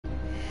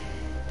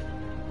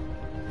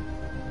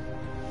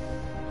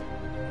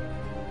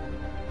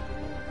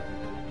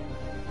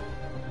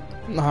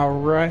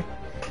Alright.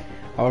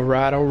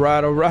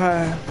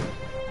 Alright.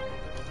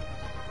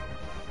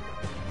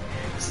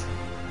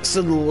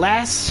 So the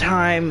last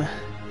time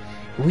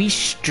we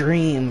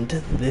streamed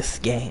this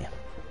game,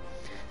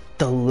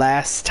 the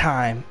last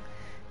time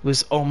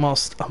was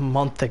almost a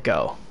month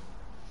ago.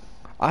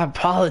 I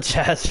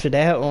apologize for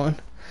that one.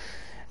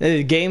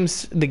 The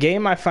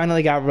game I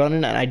finally got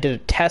running, and I did a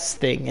test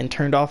thing and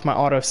turned off my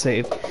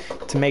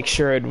autosave to make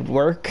sure it would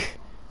work.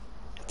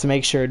 To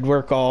make sure it'd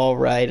work all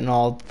right and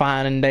all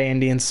fine and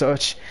dandy and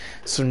such.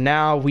 So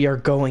now we are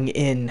going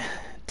in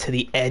to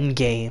the end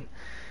game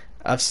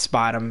of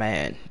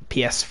Spider-Man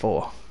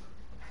PS4.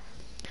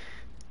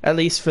 At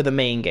least for the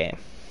main game.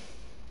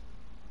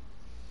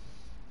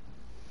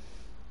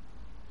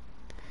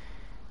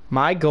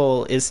 My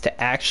goal is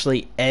to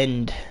actually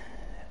end.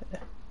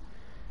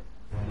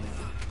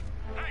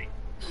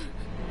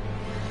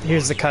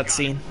 Here's the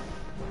cutscene.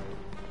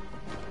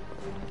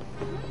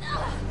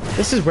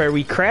 This is where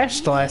we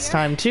crashed last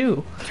time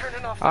too.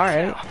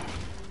 Alright.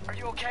 Are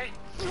you okay?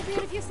 We'll be in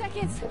a few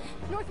seconds.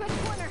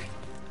 Northwest corner.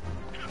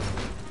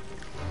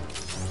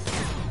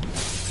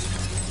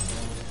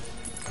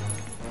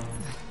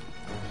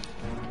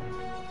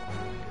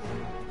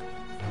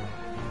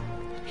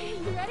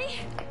 You ready?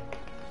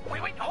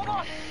 Wait, hold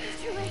on.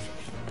 It's too late.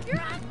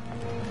 You're on.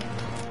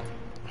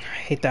 I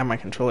hate that my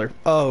controller.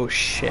 Oh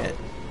shit.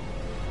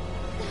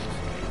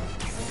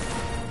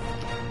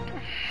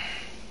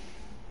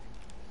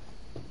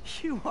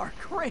 You are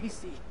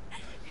crazy.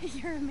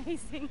 You're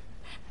amazing.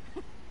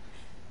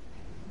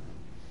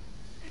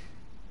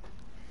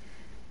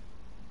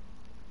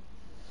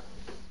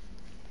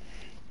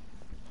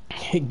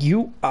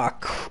 You are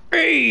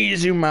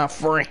crazy, my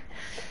friend.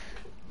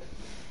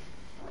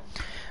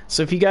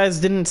 So if you guys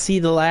didn't see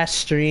the last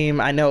stream,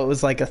 I know it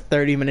was like a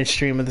 30-minute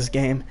stream of this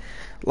game.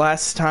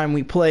 Last time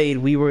we played,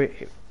 we were,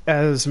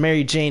 as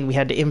Mary Jane, we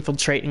had to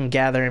infiltrate and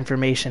gather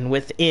information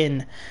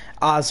within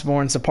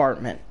Osborn's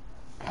apartment.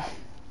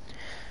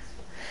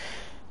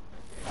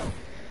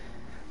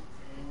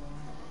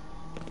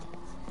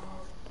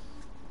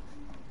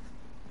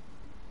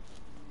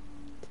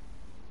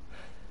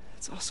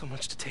 It's all so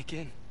much to take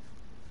in.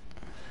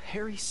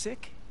 Harry's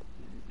sick,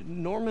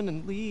 Norman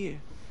and Lee,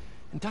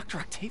 and Dr.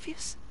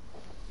 Octavius?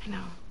 I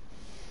know.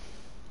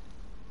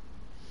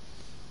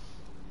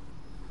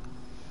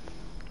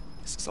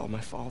 This is all my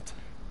fault.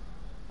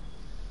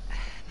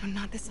 No,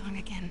 not this song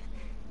again.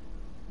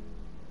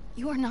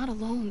 You are not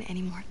alone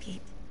anymore,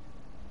 Pete.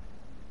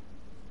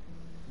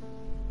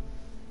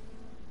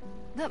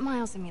 Let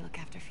Miles and me look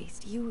after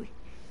Feast. You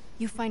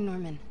find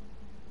Norman.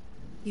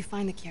 You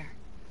find the cure.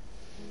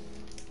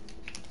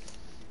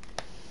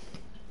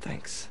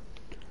 Thanks,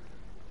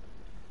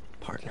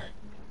 partner.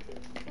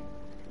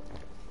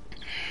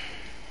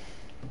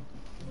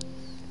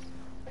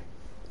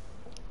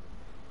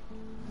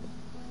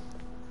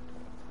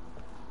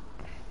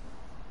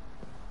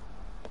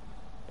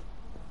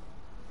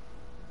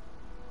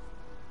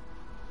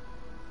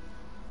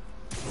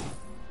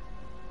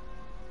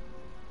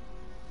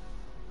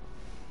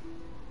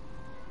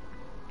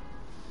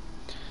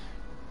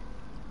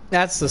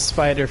 That's the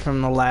spider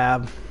from the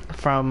lab,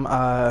 from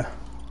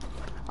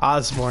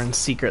Osborn's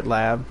secret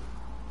lab.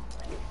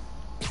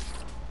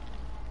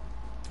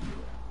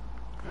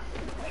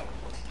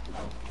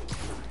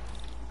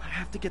 I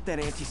have to get that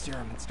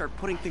anti-serum and start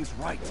putting things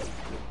right.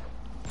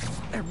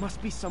 There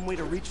must be some way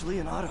to reach Lee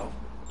and Otto.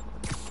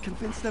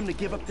 Convince them to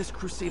give up this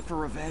crusade for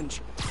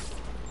revenge.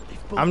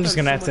 I'm just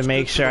gonna have to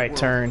make sure I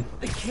turn.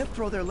 They can't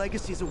throw their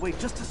legacies away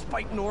just to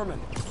spite Norman.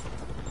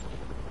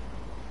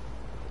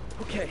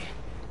 Okay,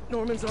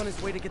 Norman's on his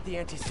way to get the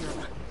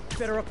anti-serum.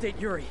 Better update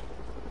Yuri.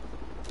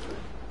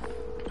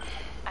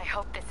 I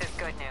hope this is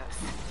good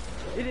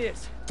news. It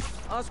is.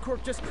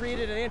 Oscorp just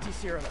created an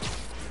anti-serum.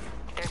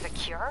 There's a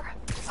cure?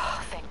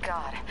 Oh, thank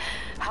God.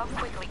 How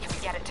quickly can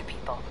we get it to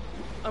people?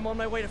 I'm on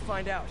my way to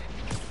find out.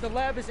 The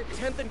lab is at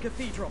 10th and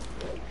Cathedral.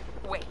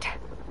 Wait.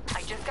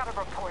 I just got a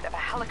report of a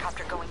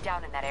helicopter going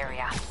down in that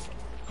area.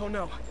 Oh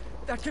no.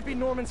 That could be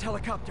Norman's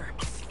helicopter.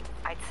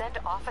 I'd send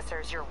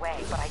officers your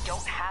way, but I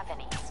don't have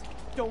any.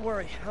 Don't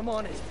worry, I'm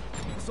on it.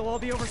 This will all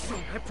be over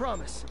soon, I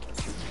promise.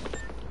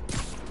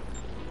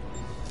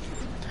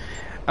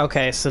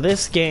 Okay, so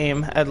this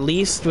game, at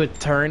least with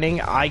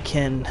turning, I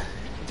can,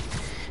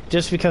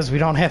 just because we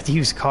don't have to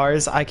use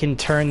cars, I can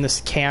turn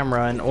this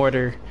camera in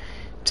order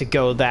to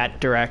go that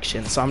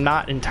direction. So I'm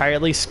not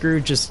entirely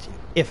screwed, just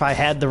if I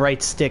had the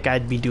right stick,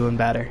 I'd be doing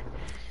better.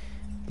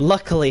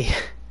 Luckily,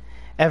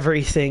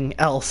 everything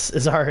else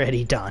is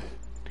already done.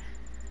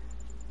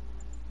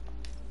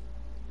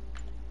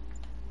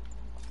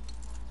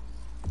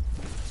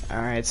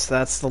 Alright, so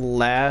that's the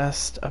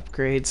last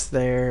upgrades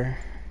there.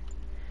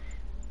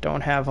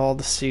 Don't have all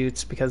the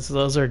suits because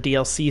those are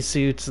DLC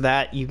suits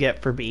that you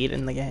get for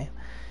beating the game.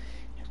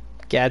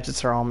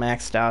 Gadgets are all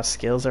maxed out,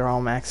 skills are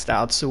all maxed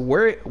out. So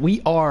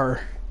we are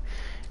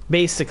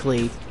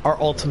basically our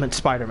ultimate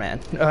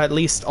Spider-Man, or at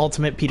least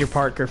ultimate Peter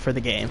Parker for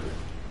the game.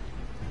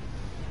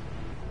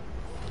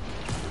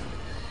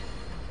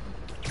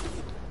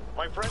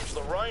 My friends,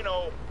 the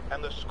Rhino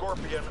and the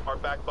Scorpion are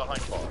back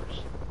behind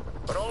bars.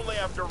 But only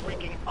after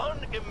wreaking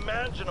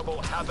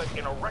unimaginable havoc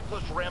in a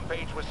reckless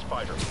rampage with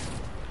Spider-Man.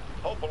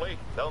 Hopefully,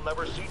 they'll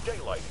never see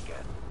daylight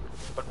again.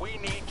 But we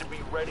need to be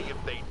ready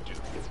if they do.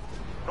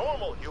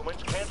 Normal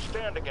humans can't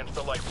stand against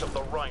the likes of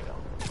the Rhino.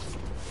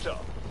 So,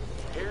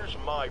 here's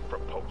my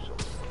proposal.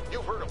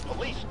 You've heard of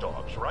police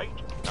dogs, right?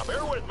 Now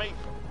bear with me.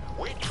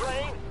 We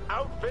train,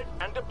 outfit,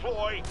 and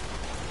deploy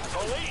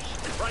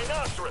police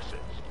rhinoceroses.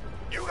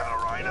 You got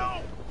a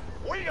rhino?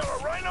 We got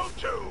a rhino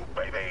too,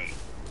 baby!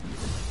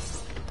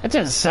 That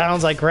just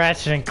sounds like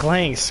Ratchet and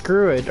Clank.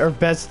 Screw it. Our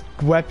best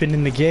weapon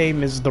in the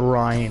game is the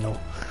Rhino.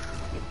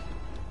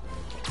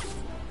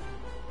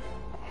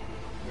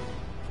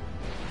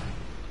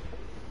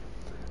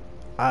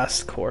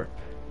 Oscorp.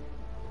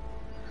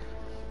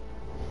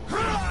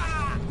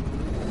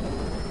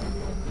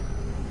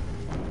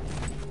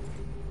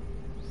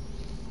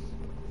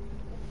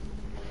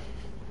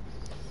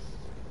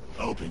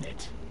 Open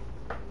it.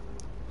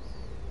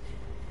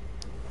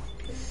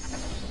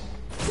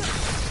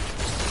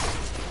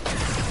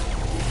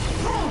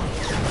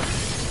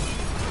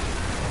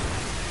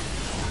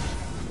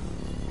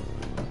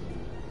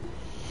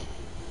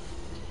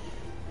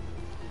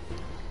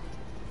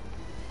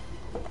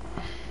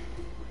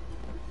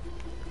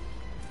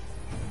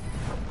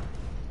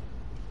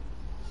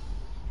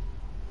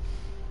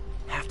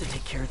 Have to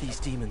take care of these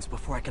demons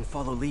before I can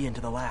follow Lee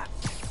into the lab.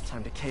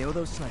 Time to KO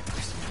those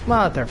snipers.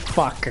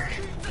 Motherfucker.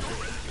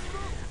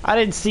 I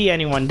didn't see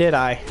anyone, did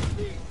I?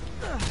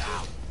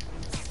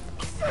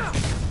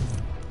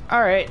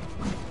 Alright.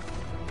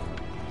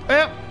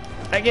 Well,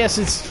 I guess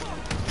it's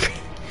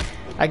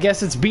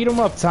beat 'em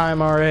up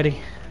time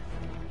already.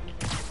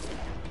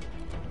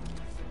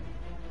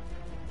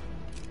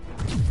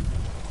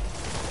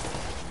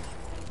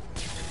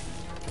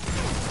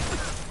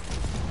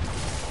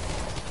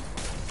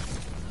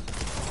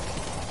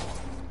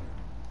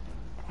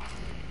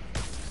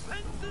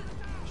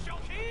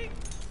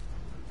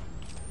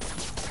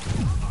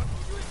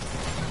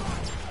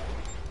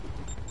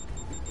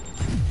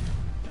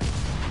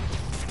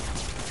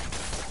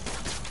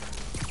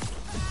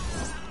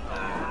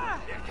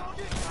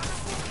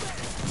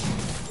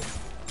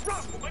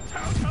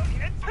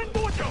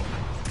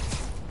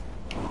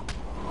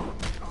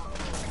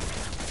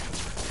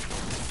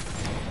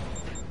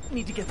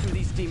 Need to get through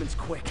these demons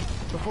quick,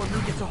 before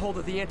Lee gets a hold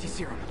of the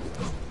anti-serum.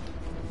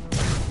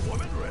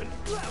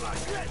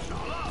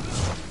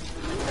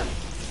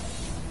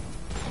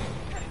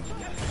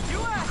 You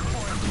asked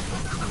for it!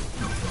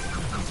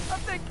 I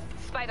think...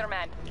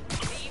 Spider-Man,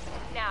 leave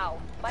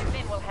now. My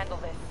men will handle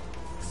this.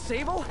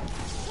 Sable?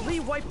 Lee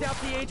wiped out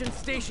the agents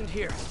stationed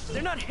here.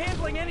 They're not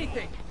handling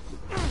anything!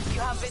 You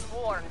have been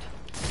warned,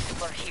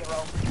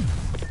 superhero.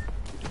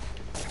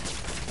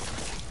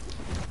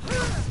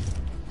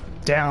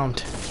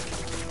 Downed.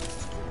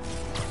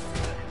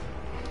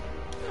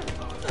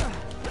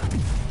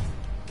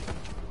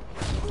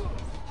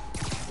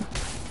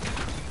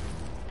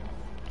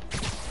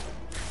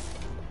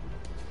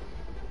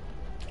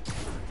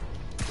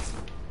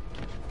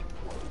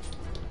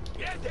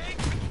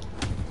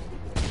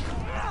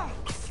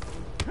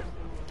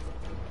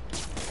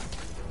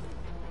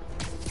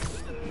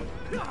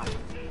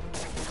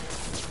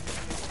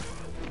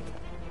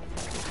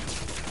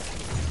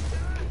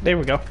 There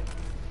we go.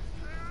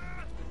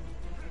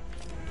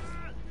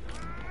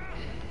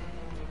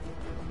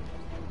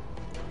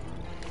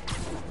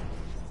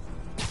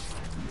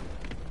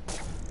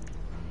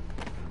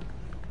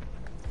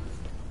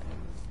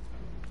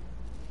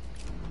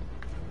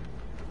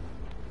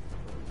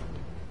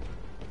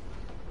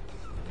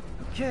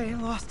 Okay, I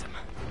lost him.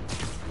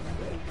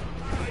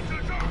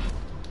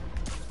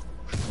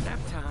 Nap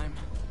time.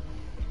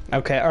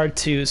 Okay,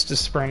 R2 is to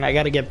spring. I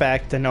gotta get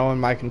back to knowing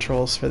my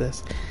controls for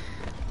this.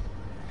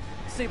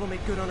 Sable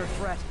made good on her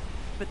threat,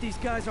 but these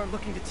guys aren't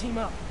looking to team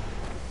up.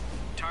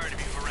 Tired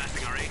of you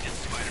harassing our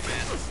agents,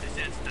 Spider-Man. This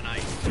ends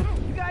tonight.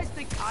 You guys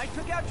think I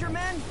took out your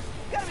men? You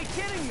gotta be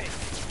kidding me!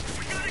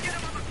 We gotta get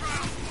him on the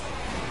ground!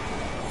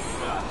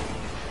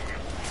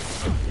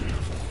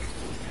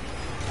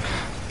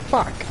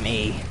 Fuck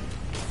me.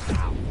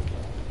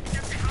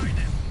 Get behind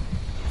him!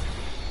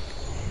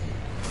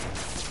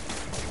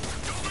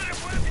 Don't let him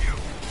whip you!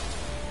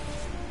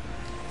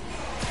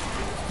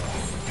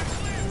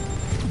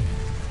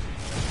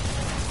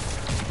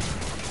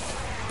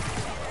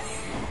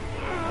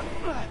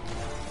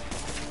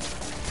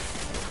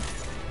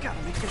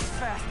 Gotta make this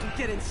fast and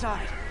get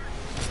inside.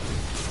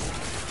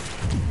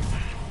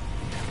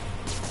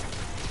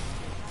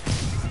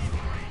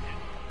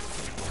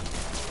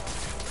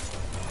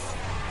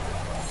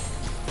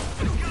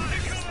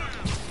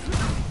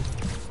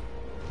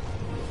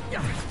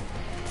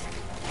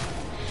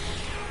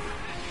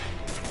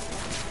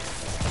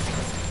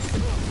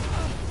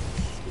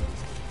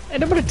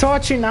 Anybody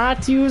taught you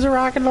not to use a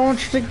rocket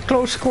launcher in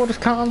close quarters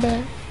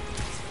combat?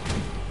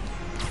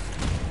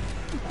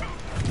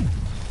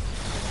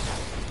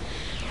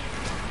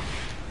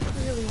 I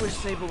really wish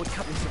Sable would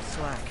cut me some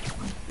slack.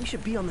 We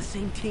should be on the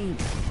same team.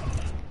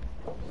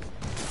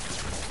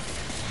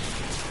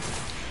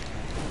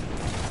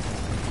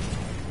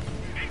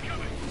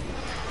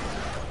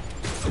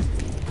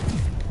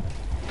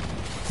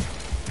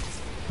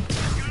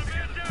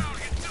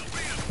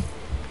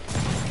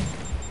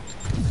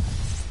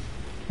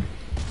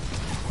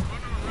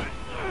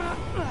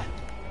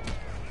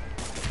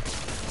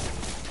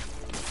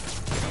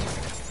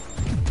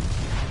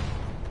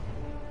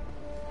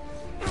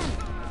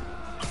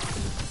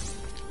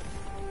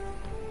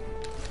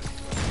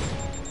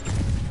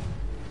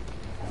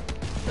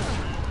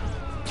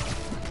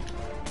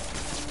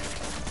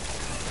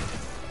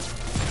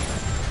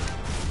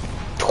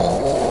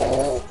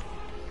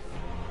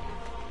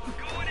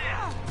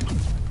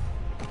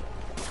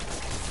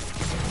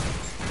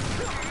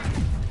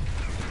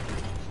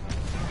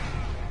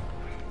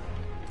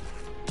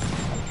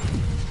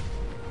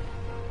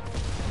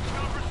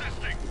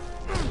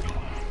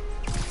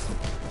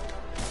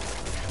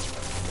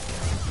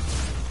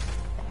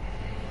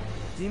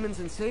 Demons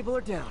and Sable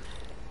are down.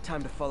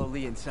 Time to follow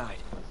Lee inside.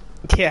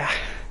 Yeah.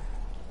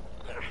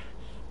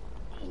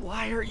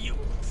 Why are you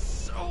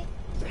so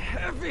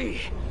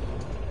heavy?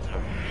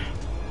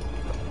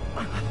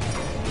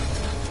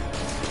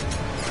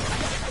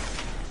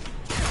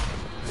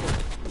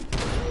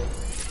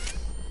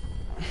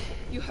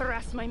 You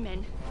harass my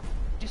men,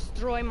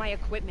 destroy my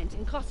equipment,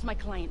 and cost my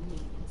client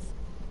millions.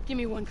 Give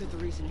me one good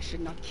reason I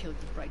should not kill you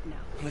right now.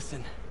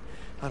 Listen,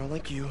 I don't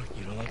like you,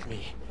 you don't like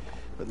me.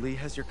 But Lee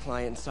has your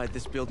client inside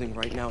this building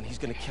right now, and he's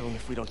gonna kill him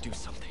if we don't do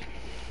something.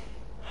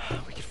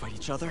 We could fight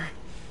each other,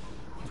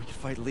 or we could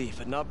fight Lee,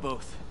 but not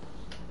both.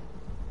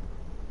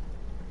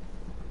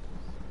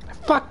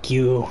 Fuck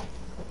you.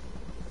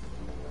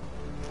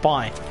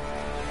 Fine.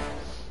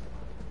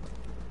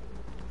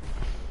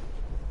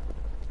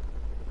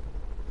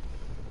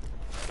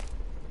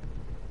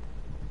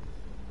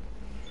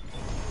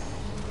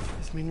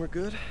 This mean we're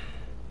good?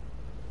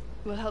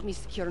 You will help me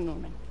secure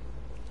Norman.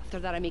 After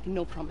that, I make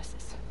no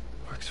promises.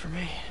 Works for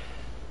me.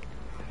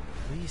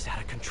 Lee's out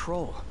of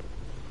control.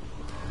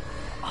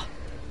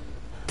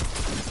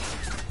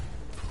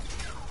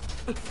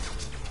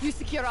 You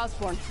secure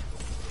Osborn.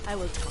 I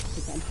will talk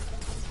to them.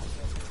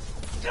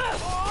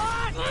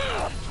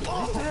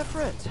 Nice to have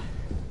friends.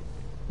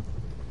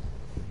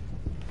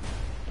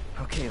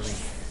 Okay, Lee.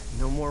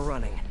 No more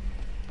running.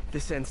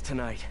 This ends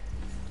tonight.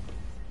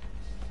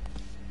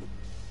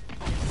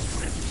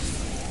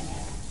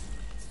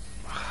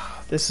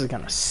 This is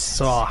gonna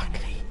suck.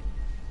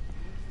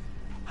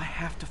 I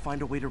have to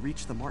find a way to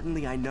reach the Martin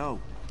Lee I know.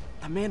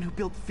 The man who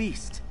built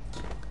Feast.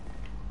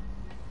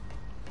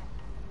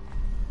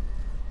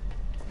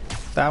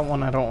 That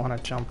one I don't want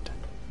to jump to.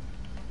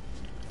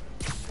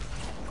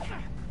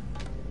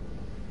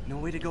 No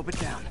way to go but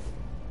down.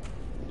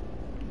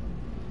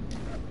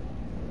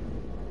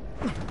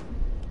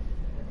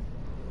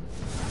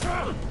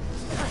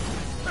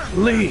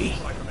 Lee!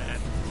 Spider-Man,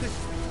 this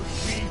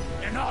is me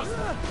and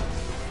Osborn.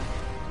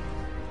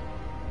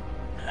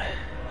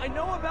 I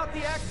know about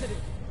the accident.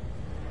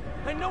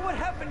 I know what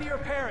happened to your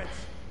parents.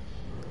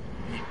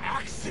 The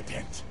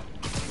accident?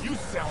 You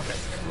sound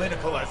as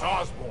clinical as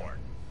Osborn.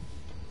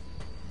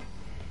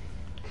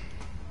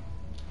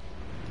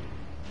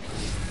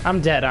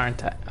 I'm dead,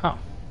 aren't I? Oh.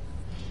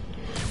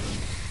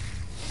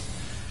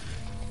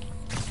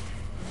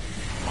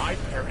 My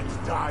parents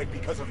died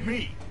because of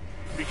me.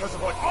 Because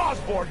of what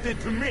Osborn did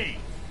to me.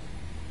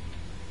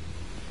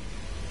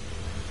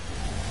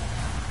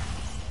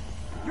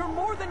 You're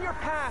more than your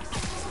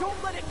past.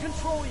 Don't let it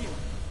control you.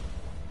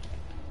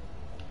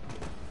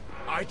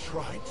 I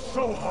tried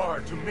so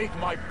hard to make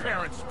my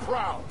parents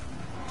proud,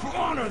 to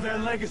honor their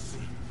legacy.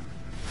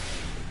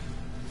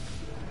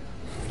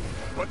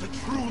 But to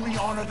truly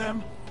honor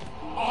them,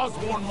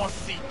 Osborn must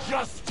see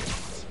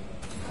justice.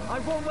 I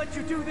won't let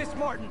you do this,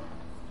 Martin.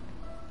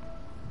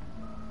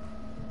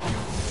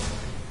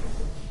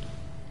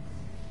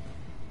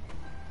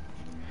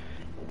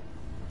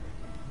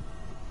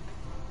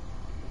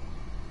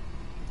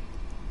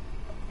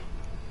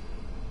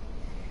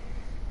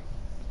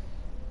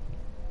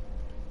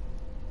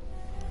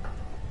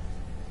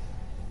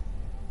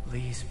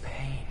 Lee's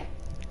pain,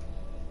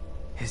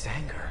 his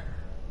anger,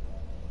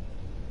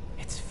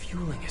 it's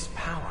fueling his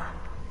power.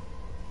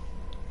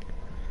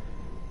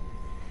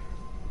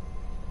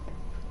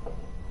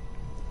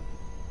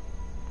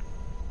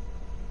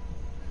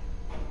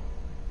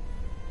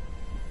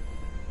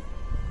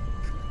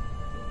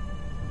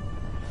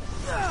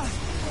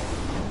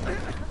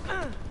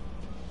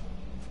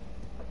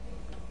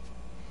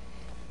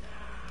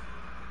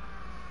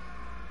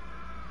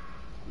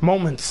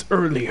 Moments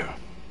earlier.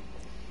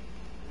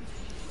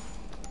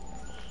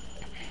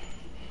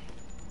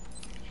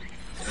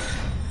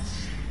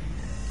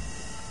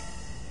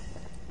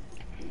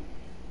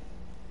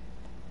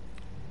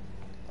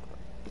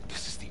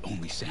 This is the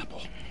only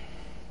sample.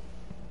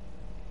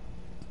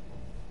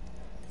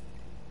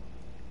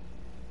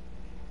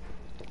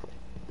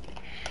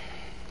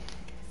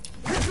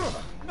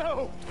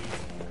 No!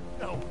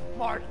 No,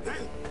 Martin!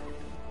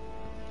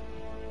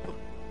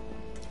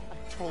 I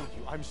told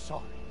you, I'm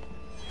sorry.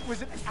 It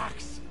was an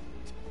accident.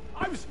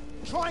 I was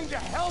trying to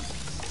help.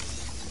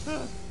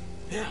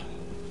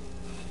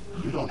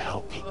 You don't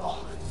help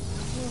people.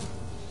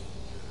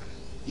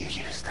 You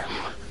use them.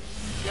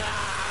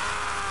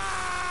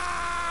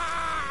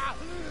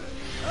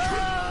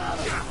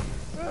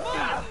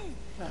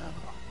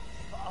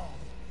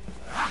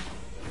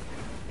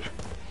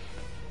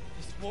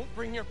 This won't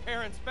bring your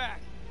parents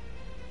back.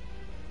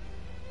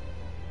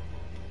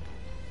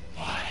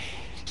 Why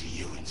do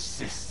you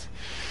insist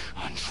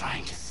on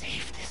trying to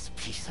save this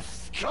piece of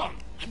scum?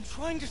 I'm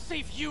trying to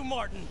save you,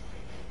 Martin.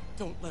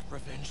 Don't let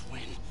revenge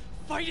win.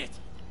 Fight it!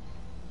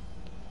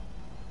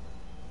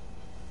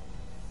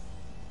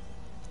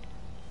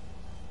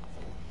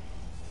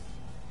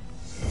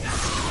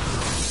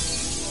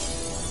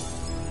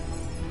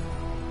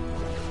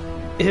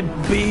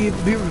 It'd be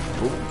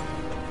beautiful.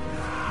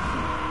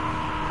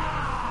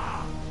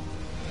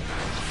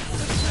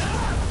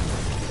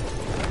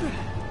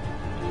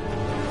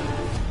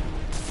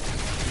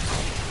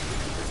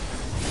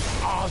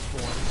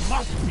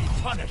 must be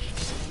punished.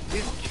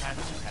 His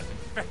cancer has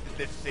infected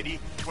this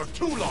city for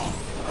too long.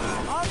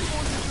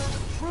 Osborn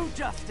deserves true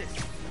justice.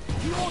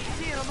 You won't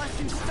see it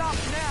unless you stop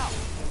now.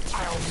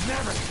 I'll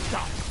never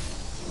stop.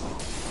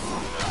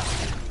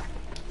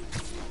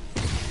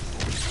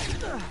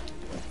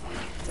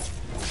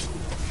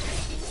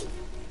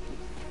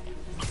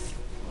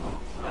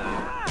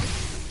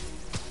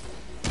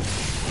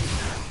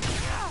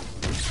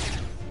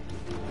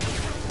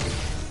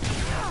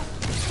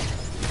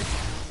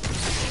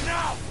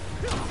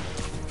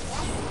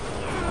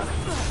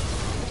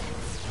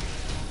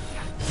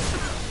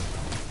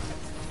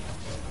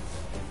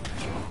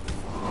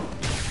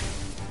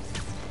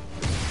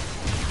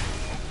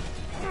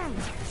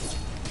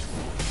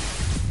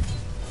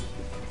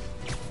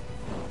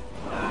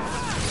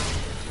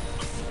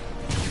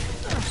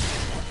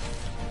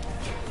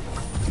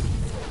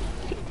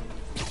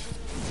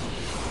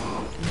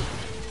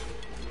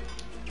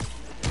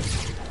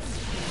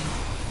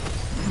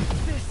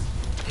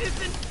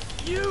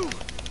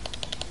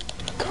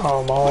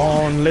 Come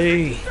on,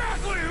 Lee.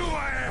 Exactly who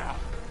I am.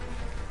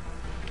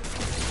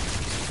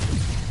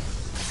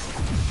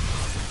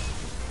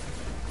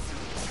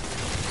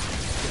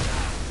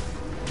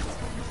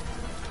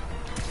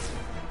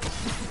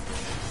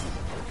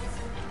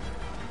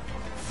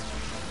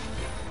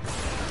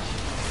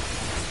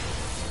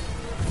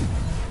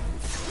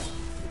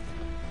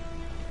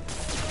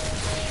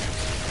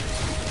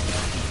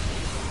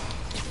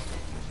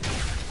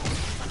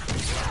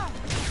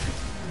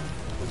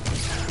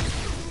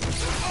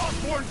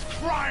 Osborn's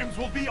crimes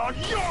will be on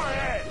your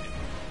head!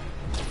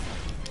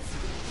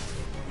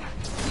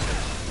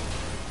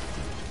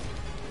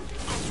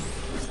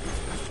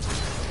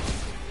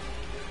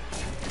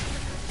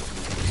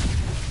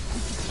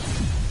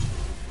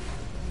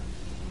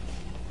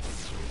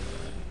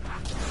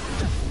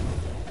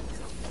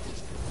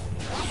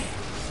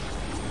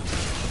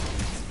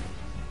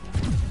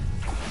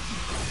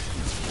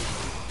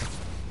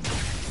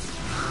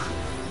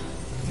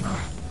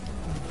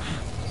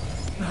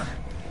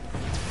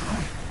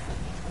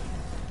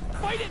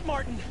 Fight it,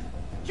 Martin!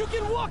 You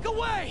can walk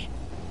away!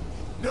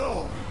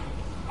 No!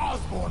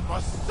 Osborn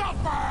must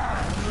suffer!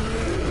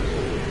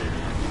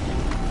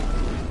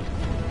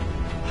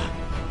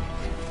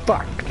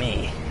 Fuck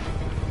me.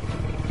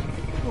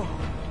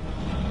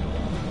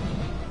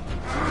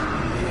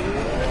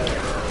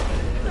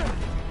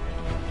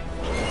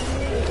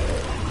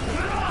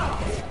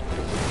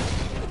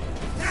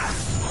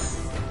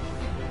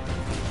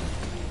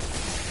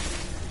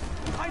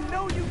 I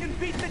know you can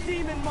beat the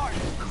demon, Martin!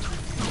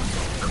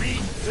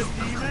 Beat the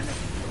demon?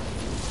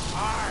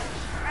 I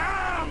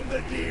am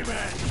the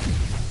demon!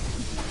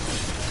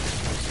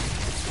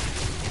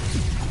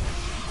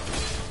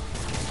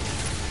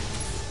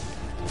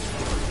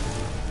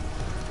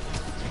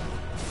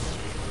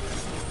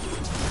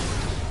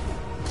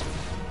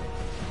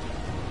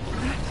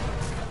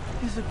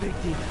 He's a big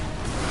demon.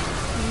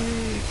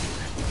 Big.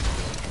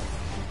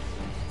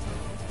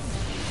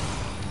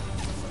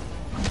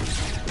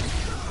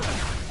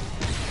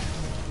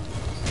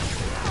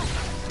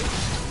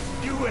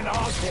 You and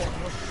Osborn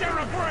will share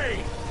a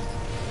grave!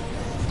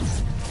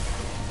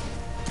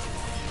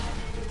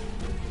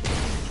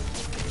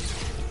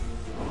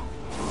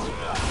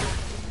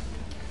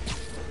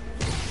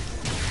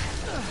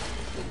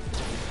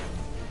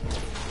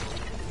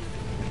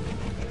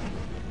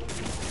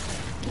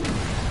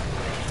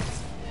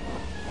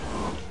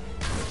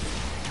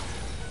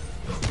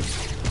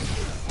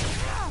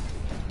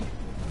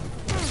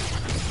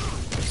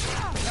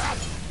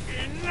 That's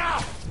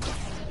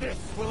enough! This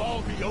will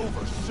all be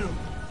over soon.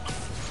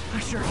 I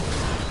sure hope.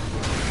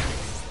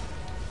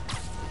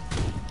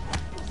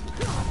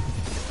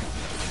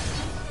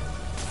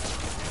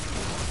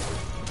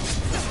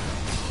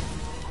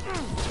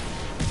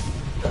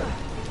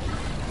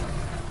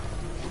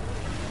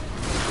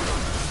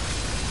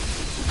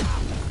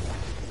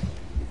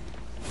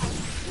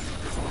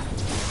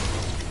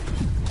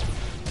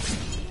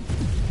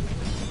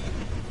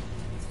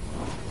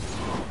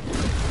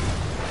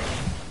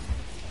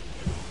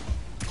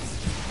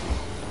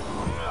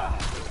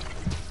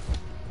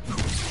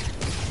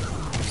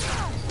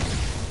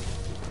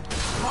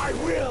 My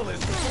will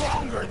is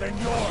stronger than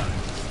yours!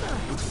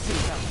 We'll see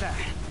about that.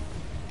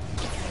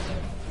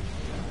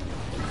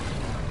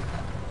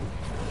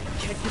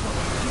 Can't give up.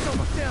 He's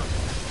almost down.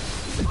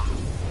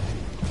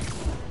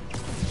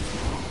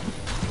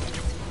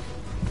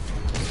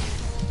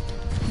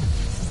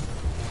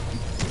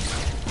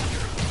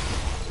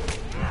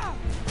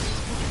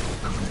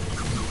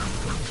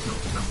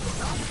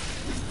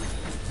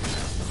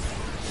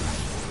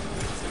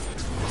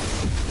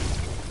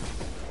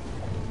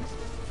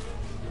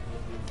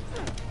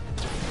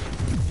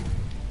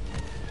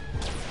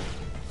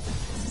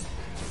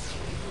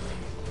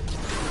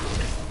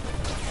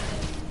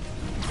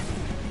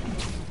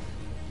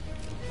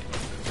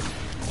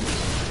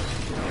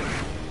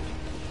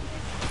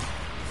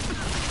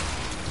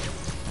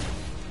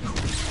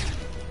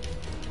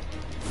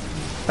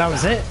 That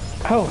was it?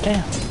 Oh,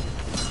 damn.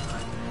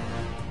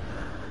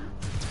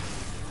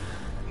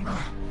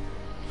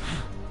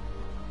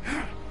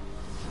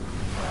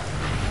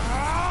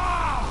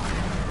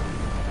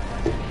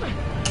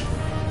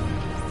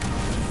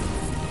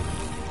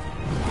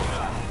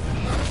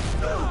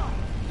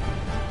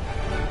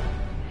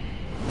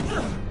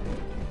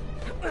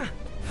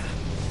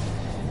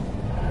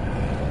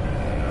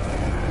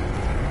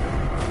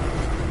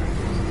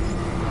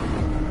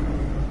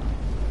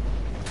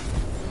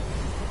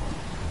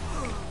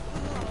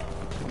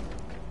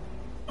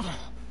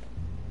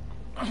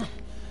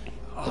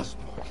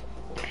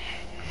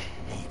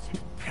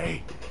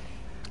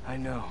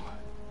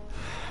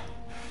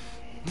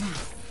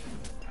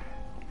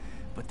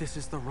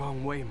 This is the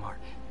wrong way,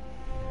 Martin.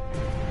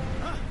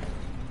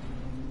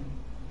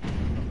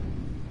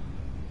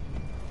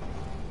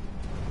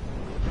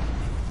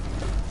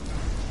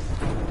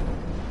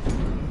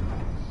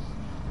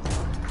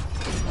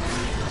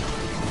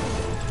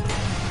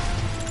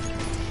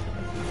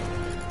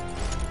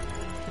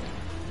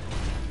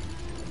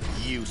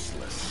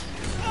 Useless.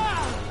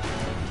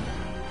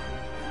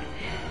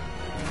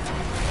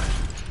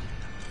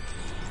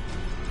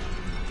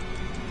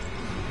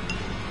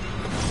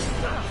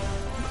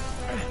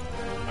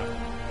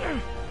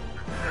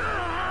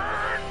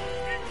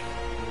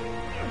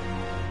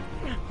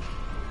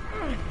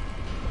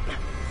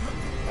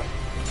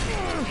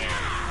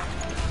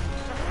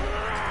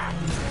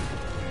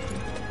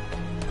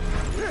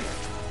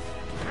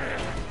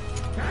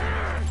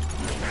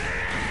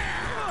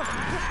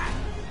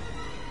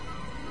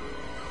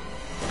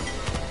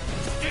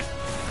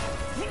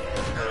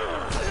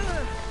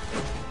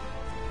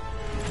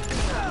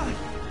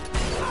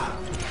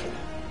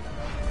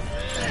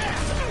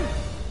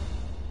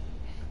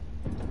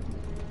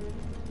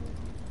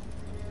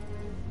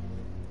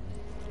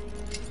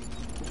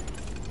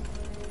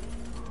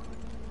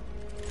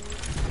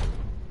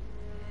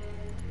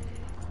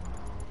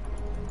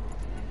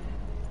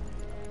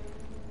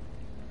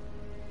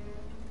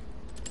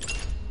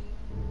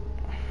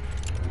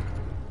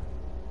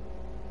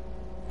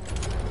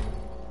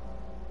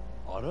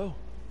 Otto?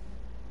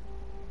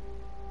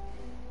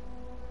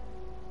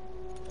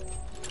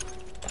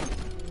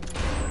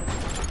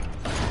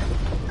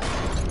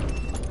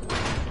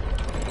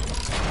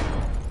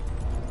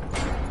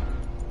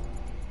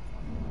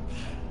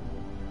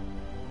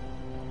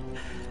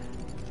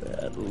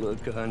 That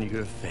look on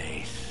your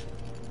face.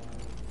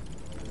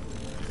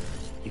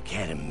 You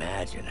can't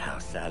imagine how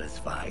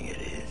satisfying it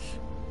is.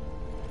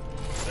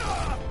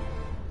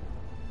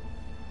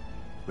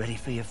 Ready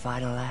for your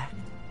final act?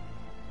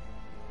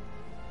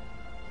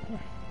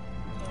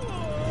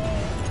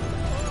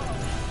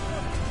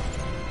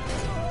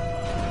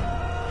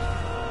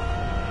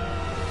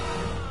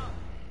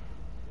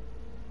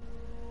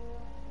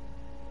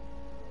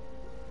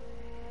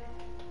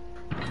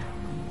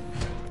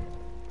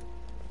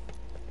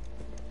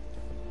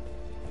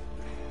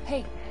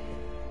 Hey.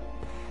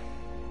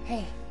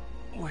 Hey.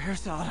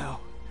 Where's Otto?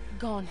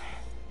 Gone.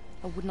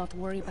 I would not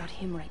worry about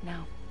him right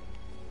now.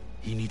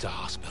 He needs a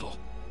hospital.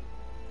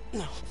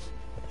 No.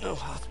 No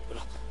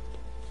hospital.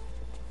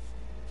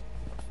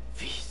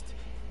 Feast.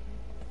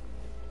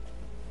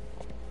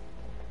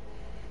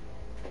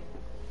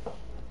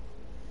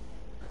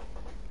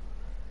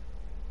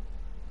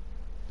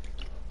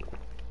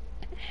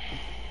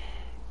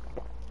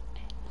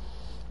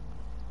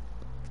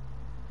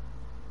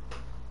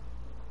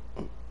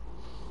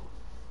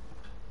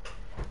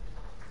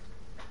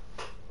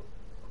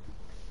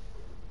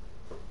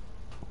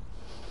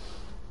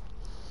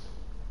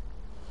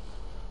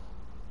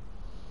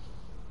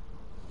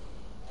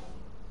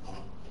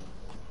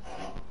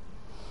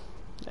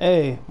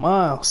 Hey,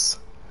 Miles.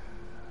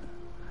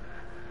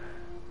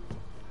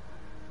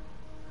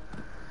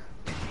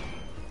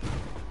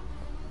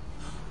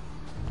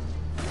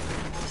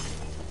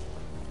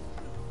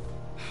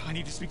 I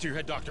need to speak to your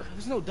head doctor.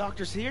 There's no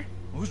doctors here.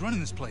 Who's running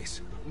this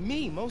place?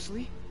 Me,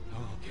 mostly.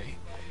 Oh, okay.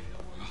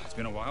 Well, it's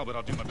been a while, but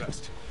I'll do my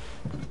best.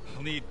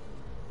 I'll need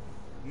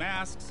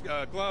masks,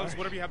 gloves,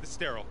 whatever you have that's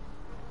sterile.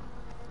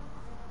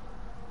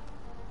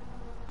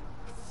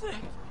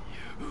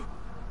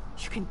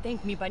 You can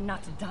thank me by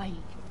not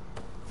dying.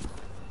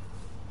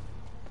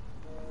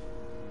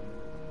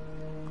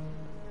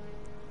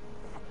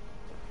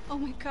 Oh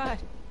my god.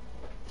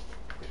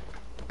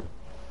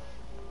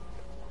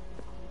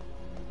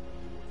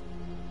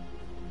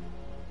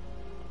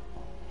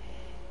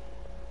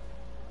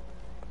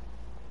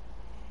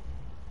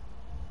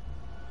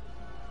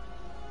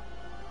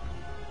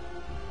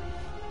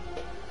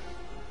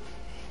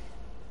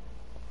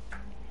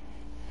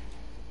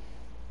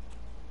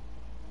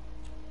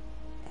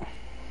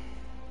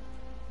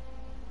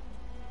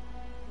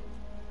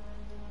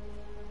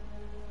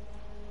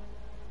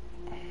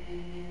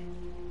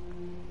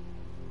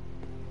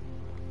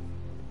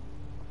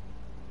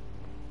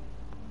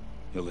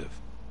 He'll live,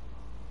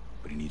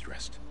 but he needs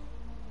rest.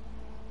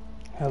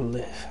 I'll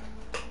live.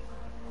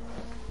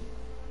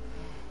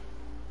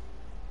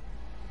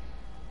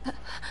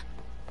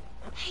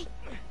 Hey,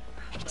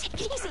 take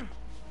it easy.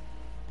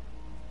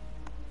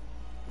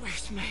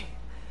 Where's May?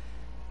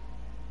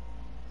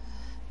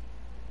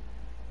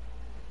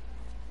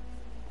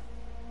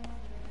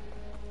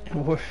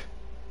 What?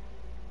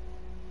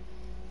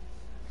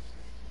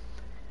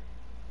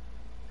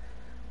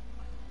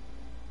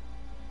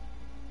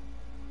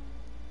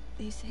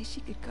 They say she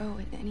could go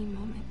at any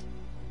moment.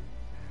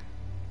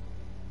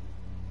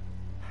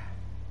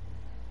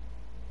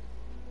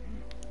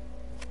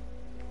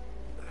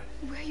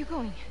 Where are you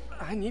going?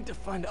 I need to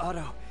find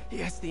Otto. He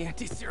has the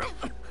anti-serum.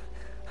 I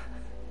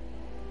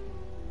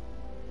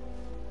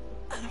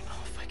don't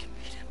know if I can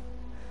beat him.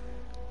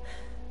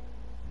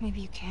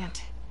 Maybe you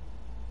can't.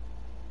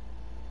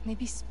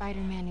 Maybe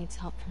Spider-Man needs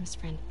help from his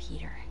friend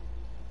Peter.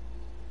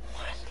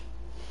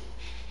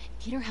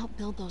 Peter helped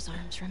build those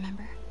arms,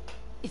 remember?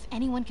 If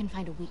anyone can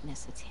find a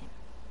weakness, it's him.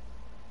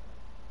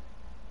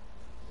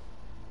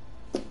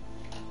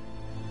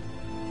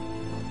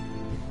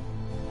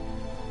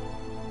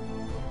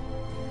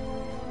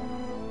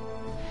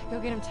 Go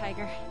get him,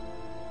 Tiger.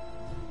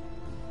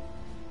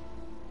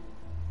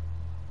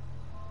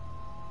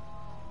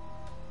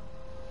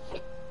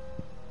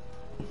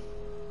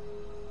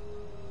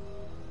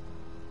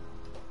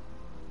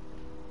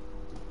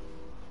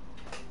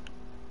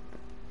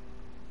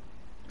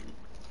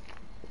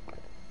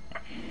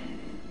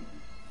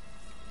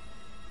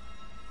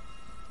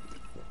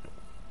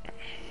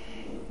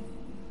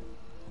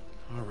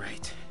 All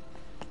right.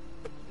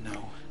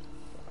 No.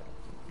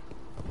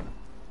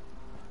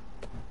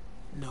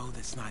 No,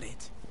 that's not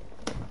it.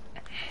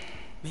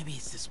 Maybe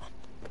it's this one.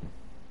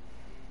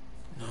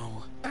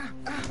 No.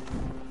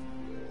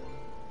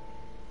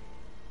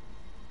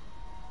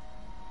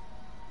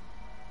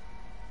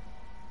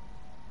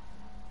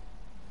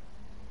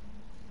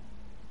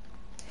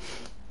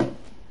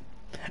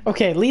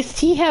 Okay, at least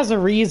he has a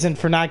reason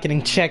for not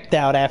getting checked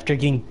out after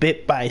getting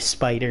bit by a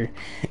spider.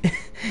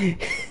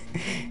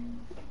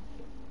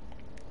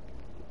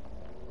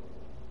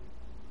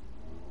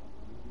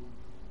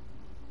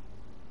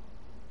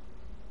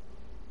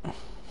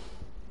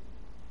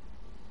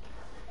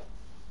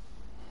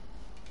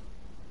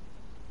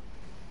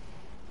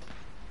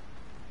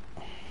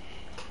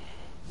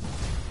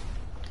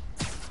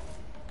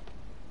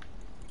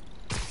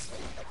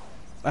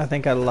 I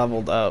think I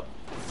leveled up.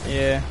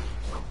 Yeah.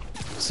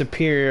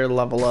 Superior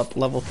level up,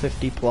 level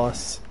 50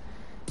 plus.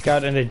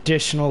 Got an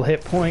additional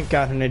hit point,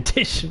 got an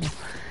additional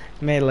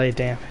melee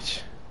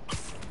damage.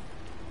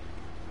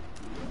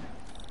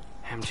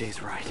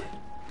 MJ's right.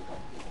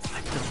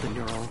 I built the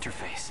neural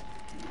interface.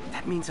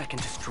 That means I can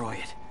destroy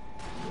it.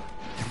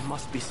 There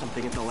must be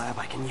something at the lab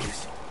I can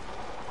use.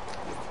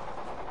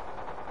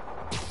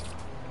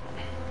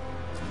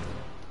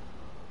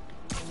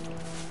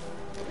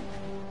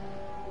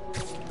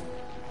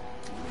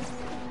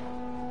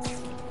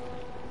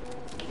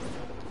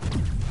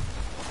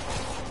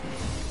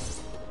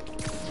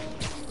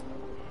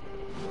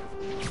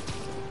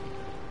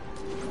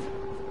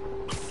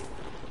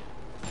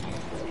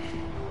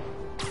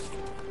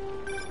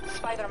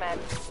 Spider-Man.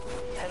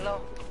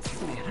 Hello.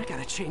 Man, I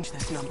gotta change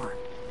this number.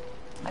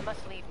 I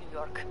must leave New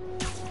York.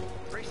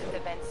 Recent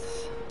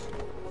events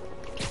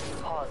give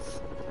me pause.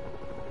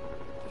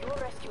 Your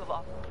rescue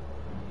of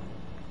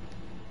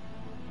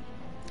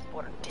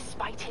or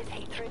despite his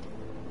hatred,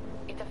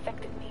 it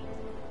affected me.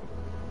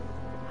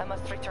 I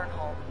must return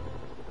home.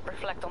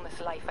 Reflect on this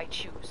life I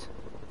choose.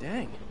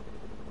 Dang.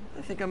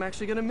 I think I'm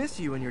actually gonna miss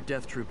you and your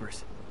death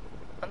troopers.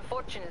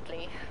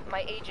 Unfortunately,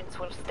 my agents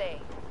will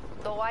stay.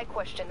 Though I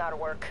question our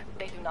work,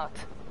 they do not.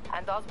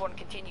 And Osborn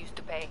continues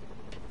to pay.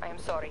 I am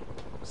sorry.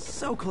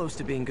 So close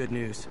to being good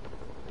news.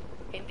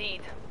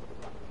 Indeed.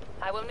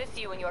 I will miss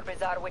you and your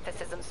bizarre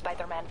witticism,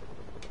 Spider-Man.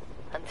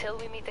 Until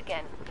we meet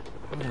again.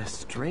 What a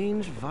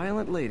strange,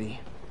 violent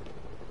lady.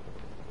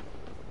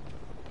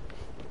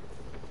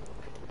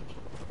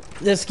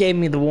 This gave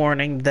me the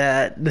warning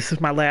that this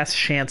is my last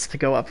chance to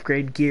go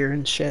upgrade gear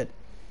and shit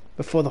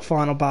before the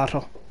final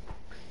battle.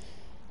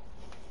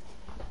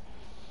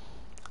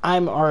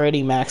 I'm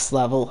already max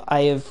level.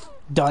 I have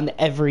done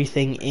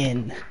everything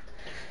in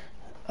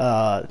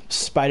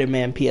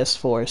Spider-Man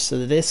PS4,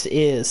 so this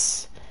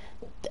is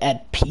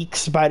at peak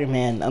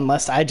Spider-Man,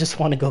 unless I just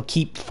want to go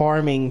keep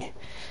farming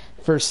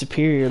for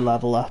superior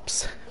level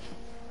ups.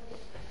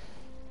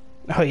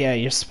 Oh yeah,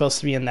 you're supposed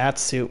to be in that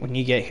suit when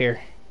you get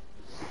here.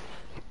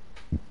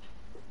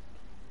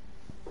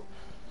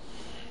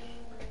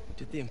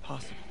 Did the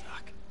impossible,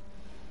 Doc.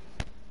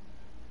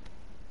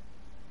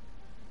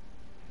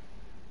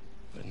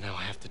 But now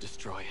I have to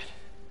destroy it.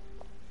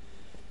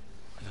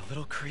 With a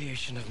little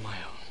creation of my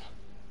own.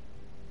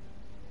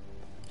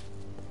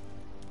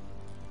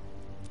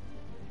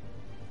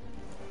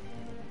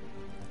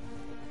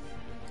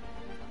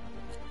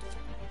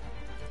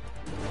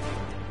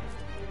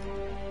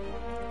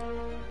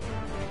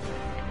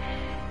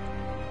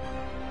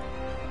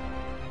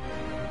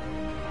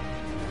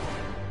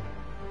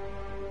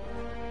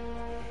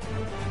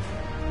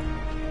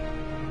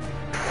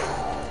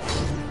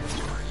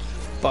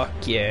 Fuck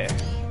yeah.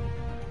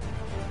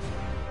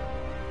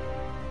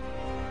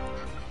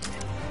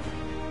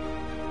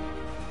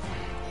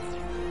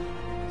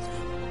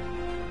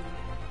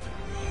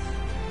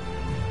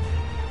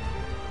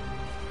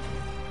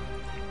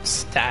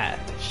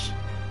 Stash.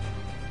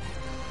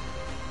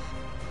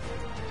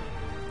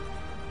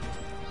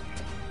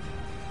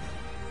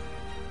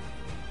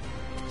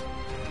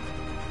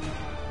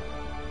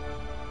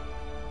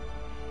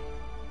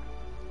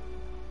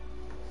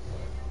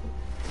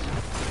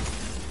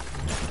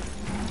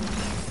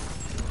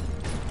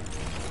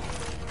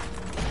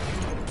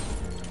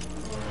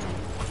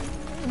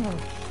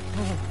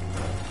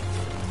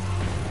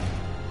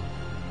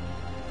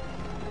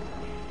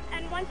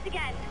 And once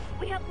again,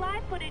 we have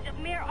live footage of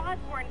Mayor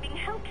Osborn being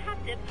held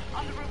captive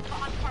on the roof of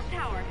Oscorp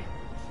Tower.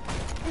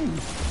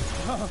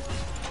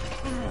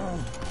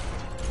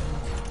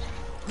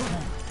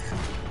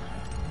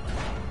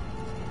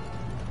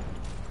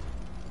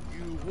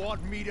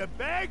 want me to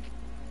beg?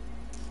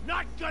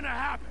 Not gonna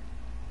happen!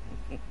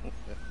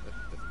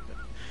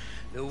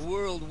 The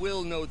world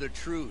will know the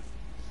truth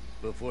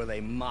before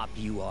they mop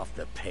you off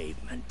the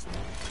pavement.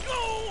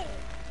 Oh!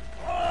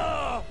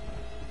 Oh!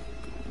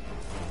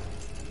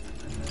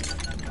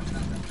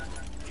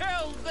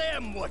 Tell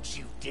them what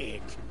you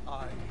did.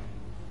 I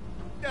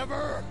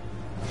never...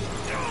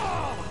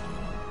 Oh!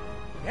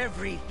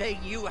 Everything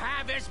you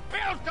have is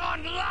built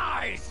on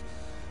lies!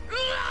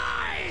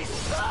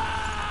 Lies!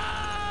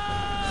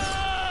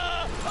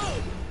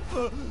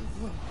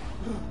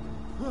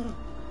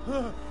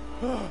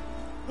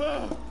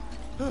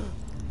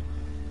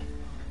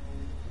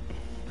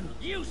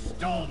 You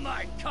stole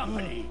my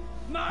company,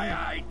 my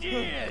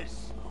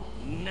ideas!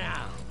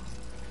 Now,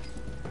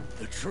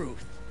 the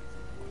truth.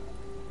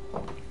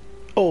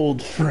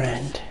 Old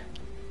friend.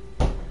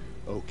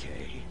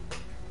 Okay.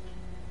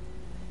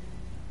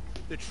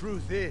 The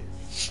truth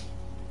is,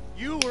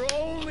 you were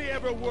only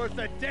ever worth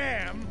a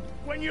damn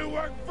when you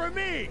worked for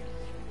me!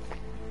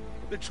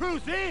 The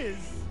truth is,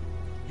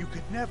 you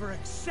could never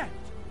accept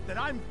that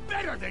I'm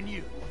better than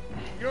you!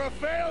 You're a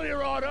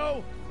failure,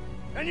 Otto!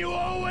 And you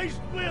always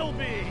will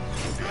be!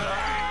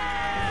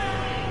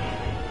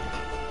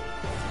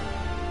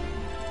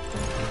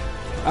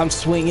 I'm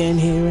swinging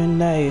here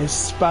and there,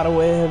 spider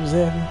webs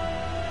everywhere.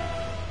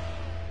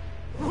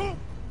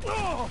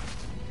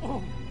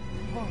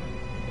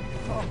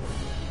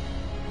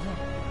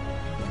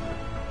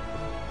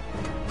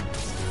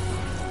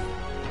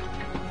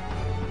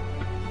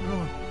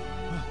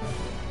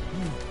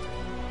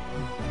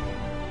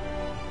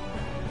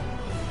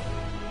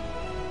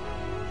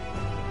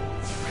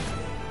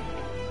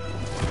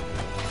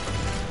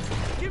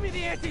 Give me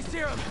the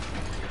anti-serum!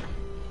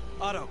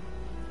 Otto,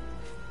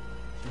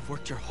 you've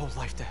worked your whole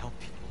life to help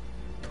people.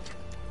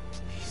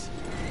 Please.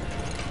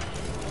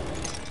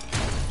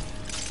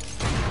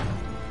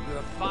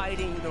 You're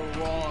fighting the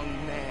wrong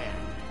man.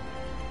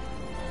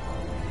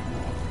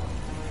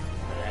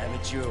 But have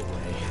it your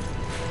way.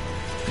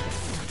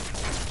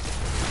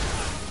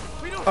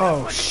 We don't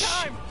have much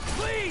time!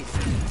 Please!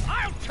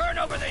 I'll turn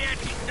over the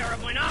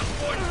anti-serum when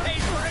Osborn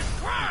pays for his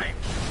crime!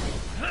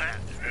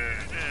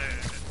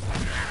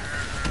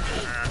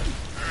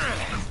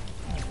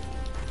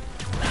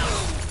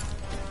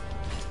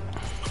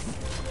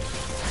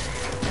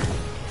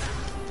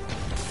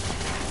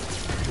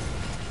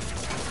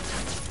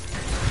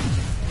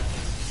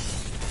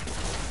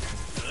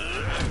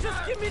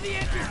 Just give me the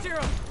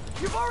anti-serum!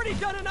 You've already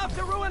done enough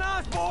to ruin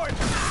Osborn!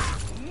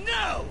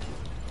 No!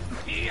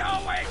 He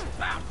always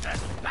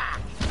bounces back!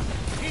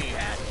 He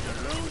has to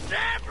lose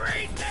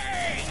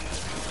everything!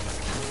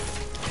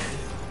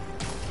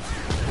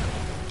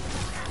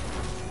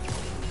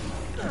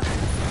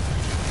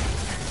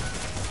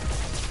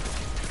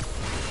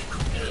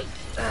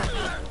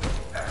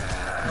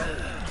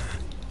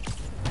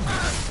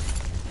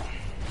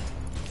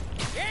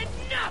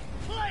 Enough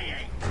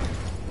playing!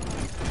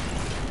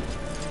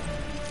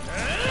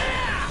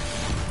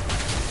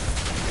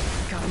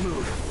 Gotta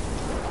move.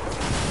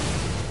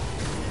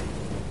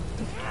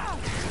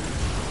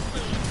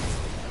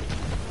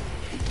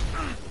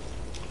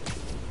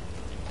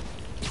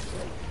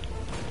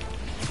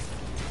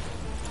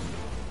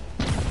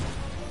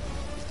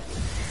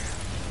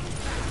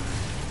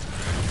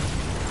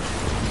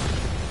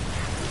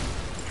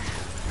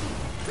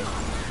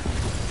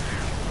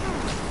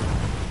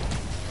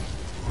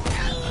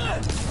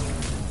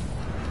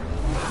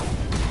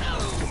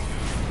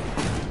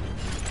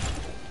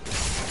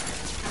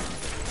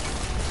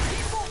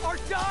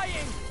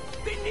 Dying!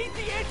 They need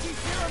the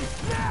anti-serum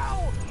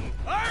now!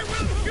 I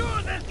will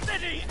cure the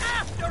city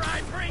after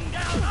I bring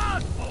down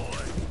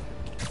Osborn!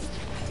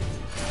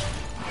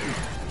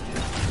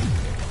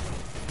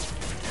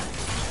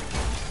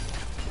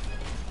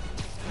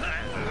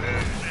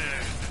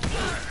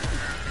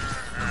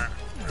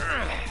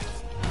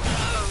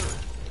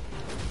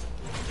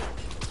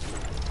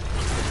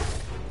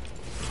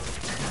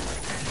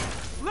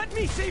 Let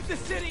me save the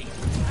city!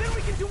 Then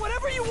we can do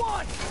whatever you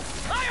want!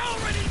 I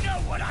already know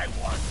what I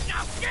want!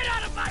 Now get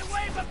out of my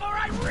way before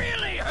I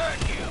really hurt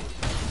you!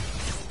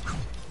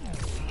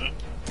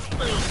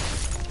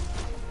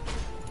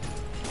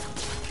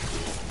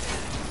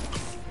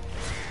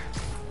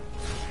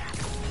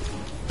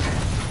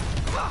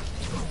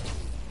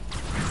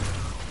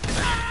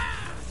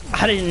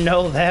 I didn't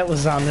know that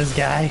was on this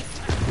guy.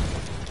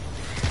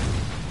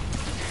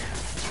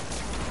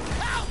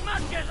 How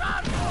much is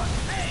Osborn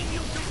paying you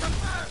to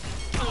convert?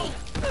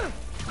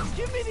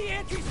 Give me the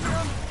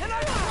anti-serum, and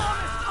I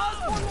promise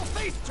Osborn will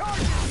face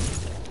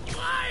charges!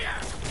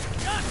 Liar!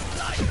 Just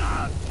like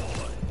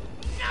Osborn!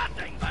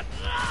 Nothing but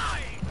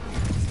lies!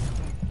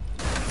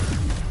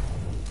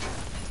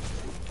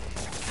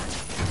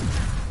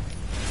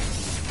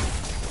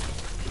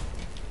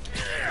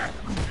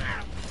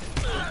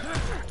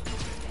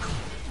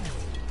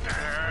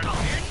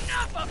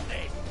 Enough of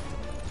this!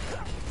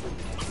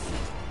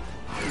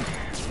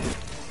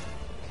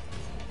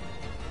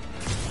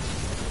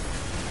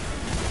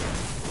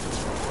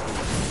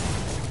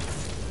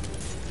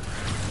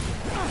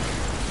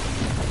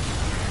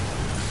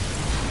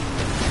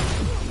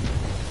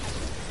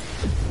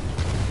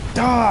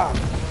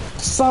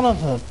 Son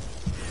of a...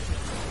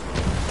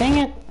 Dang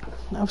it.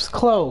 I was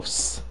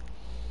close.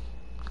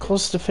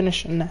 Close to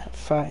finishing that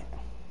fight.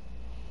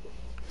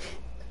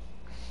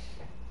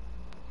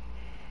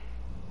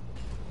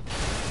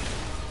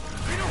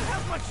 We don't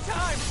have much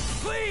time!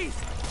 Please!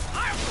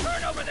 I'll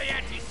turn over the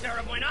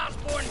anti-serum when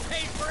Osborn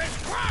pays for his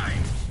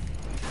crimes!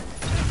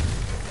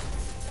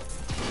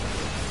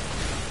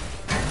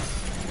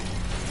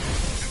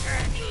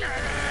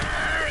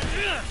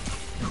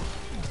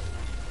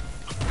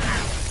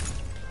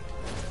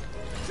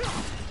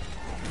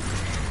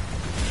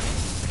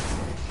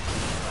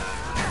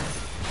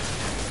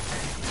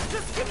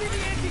 Just give me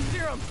the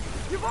anti-serum!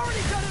 You've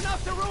already done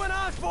enough to ruin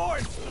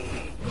Osborn!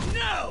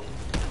 No!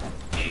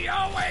 He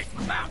always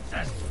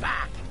bounces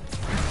back!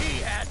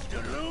 He has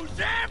to lose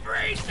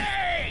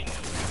everything!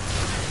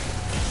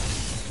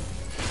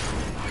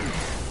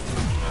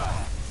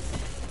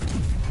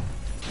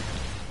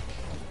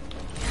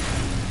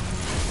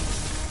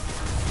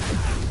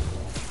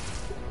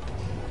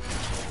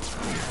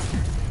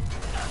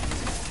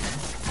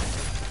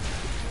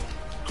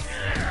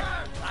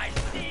 I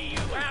see you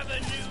have a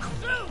new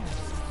suit!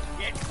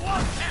 It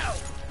won't help!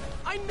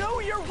 I know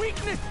your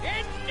weakness!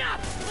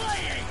 Enough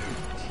playing!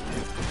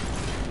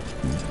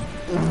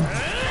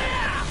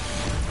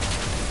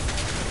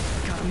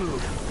 Gotta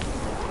move.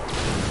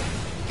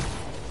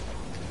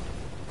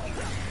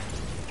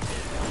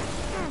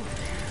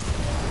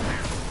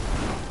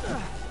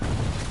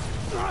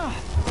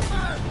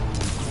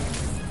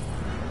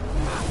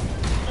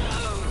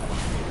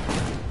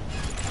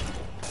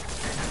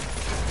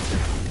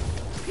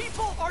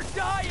 People are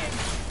dying!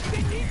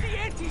 They need the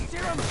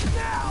anti-serum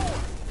now!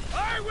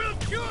 I will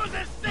cure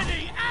the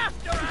city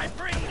after I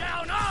bring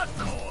down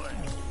Osborn!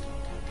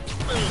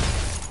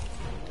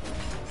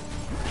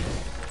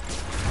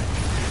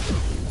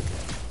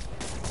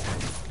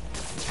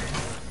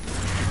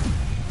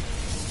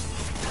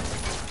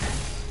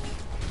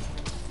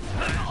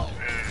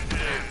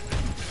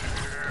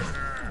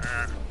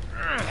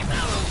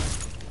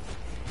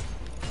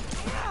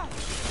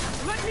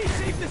 Let me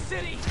save the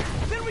city!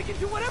 Then we can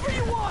do whatever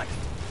you want!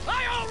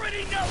 I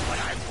already know what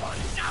I want!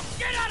 Now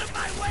get out of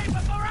my way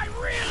before I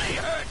really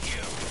hurt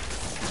you!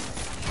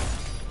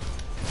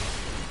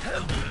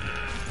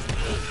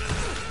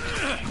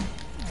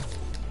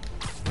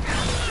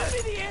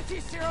 Give me the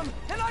anti-serum,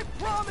 and I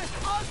promise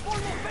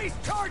Osborn will face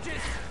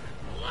charges!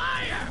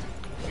 Liar!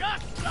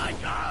 Just like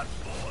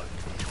Osborn!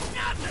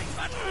 Nothing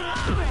but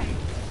lies!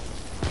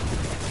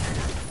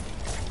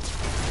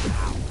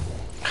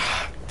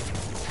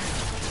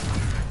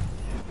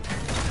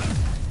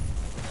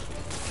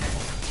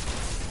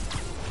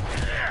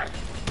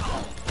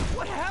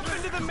 What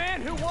happened to the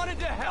man who wanted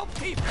to help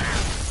people?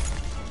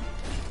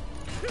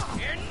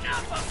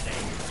 Enough of this!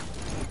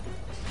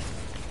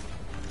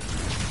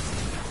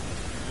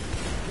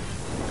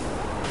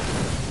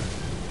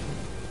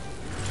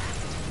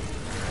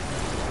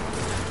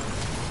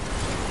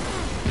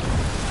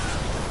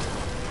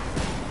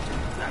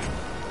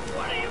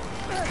 What are you...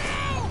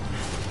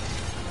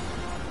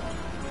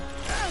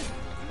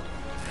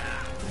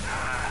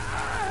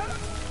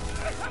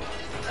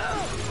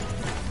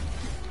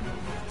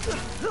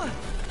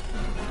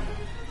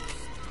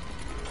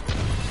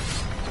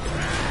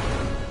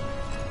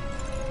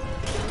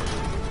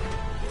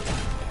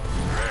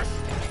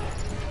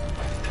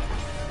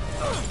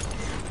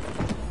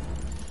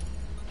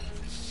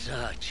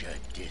 Such a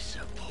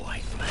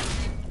disappointment.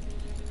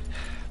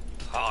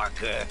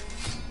 Parker.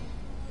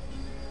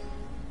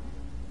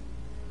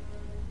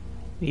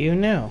 You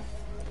knew.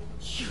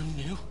 You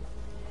knew?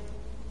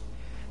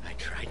 I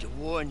tried to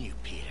warn you,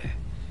 Peter,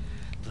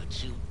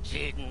 but you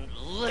didn't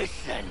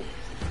listen.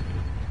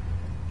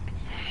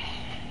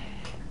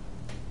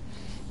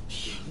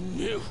 You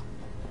knew.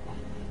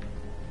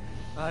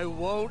 I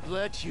won't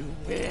let you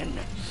win.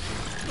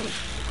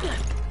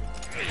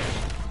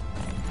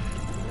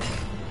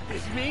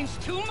 This means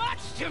too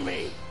much to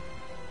me.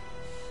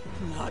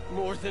 Not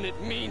more than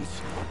it means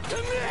to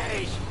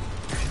me!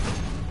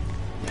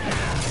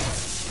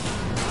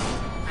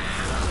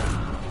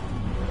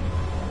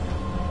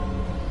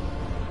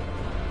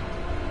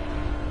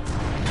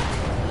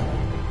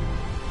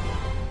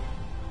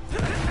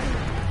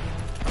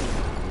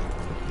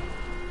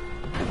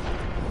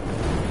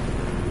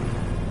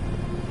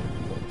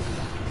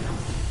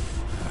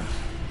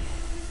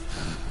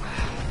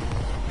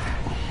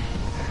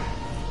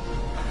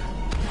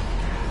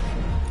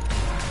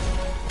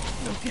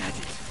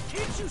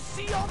 Can't you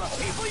see all the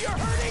people you're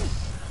hurting?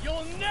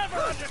 You'll never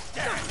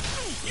understand!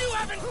 You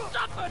haven't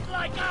suffered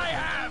like I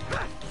have!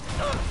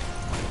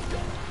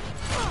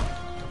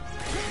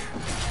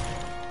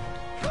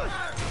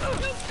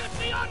 You should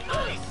be on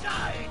my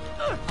side!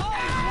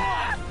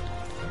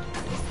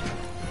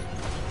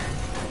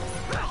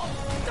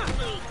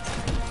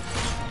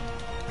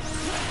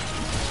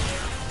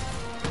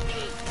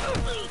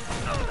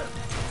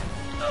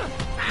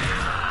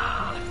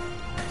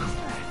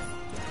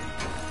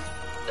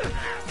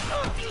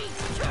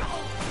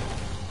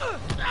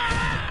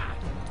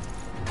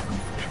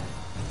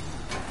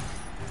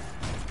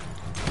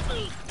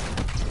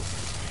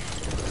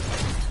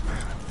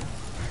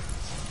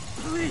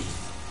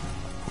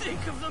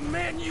 of the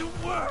man you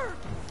were!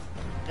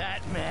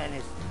 That man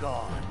is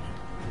gone.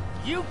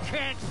 You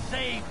can't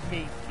save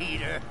me,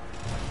 Peter.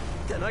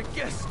 Then I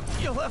guess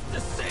you'll have to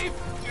save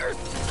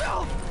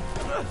yourself!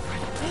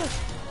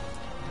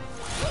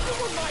 You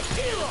were my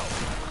hero!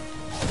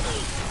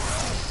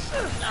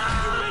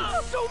 You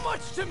meant so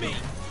much to me!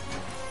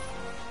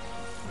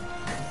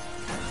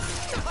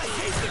 I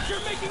hate that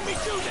you're making me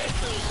do this!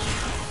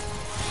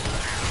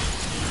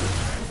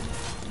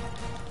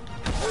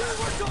 We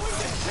were going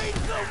to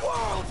change the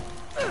world!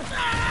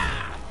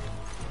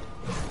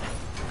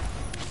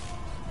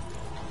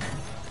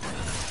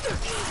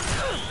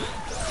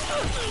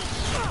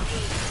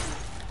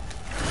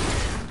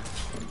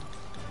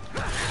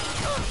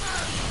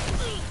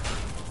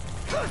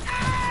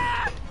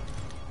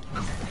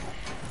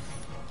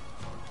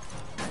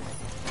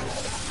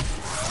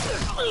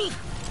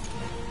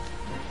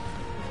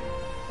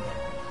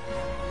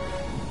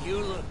 You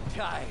look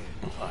tired,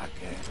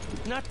 Parker.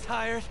 Not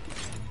tired.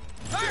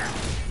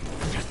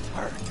 Just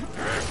hurt.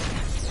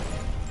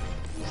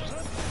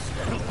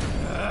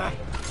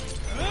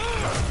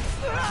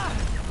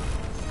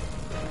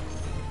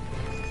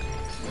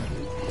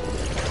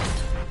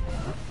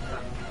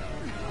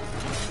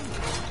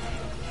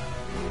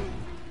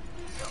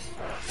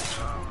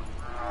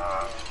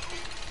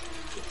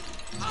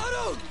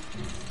 Otto!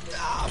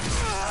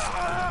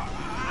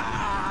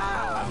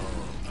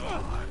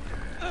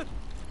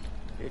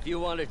 If you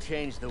want to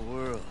change the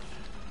world,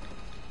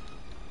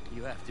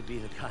 you have to be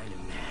the kind of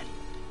man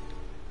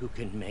who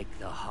can make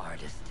the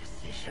hardest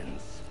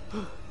decisions.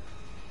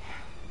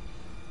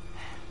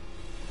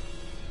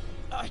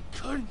 I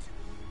couldn't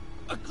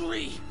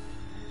agree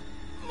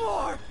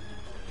more.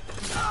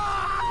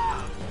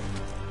 No!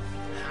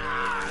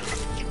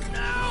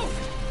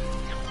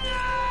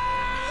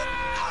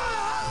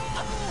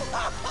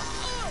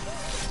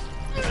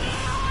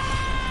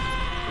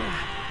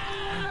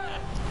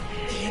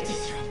 The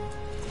anti-serum.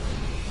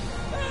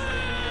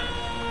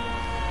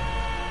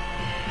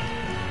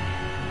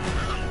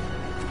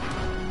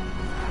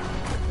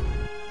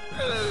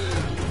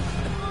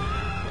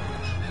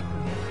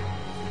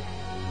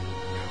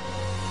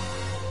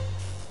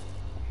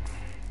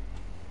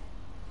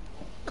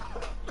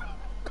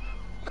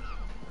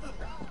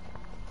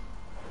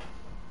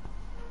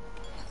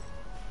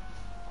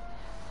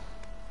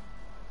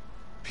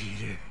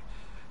 Peter,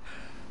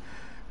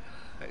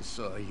 I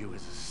saw you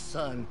as a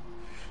son.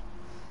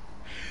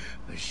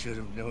 I should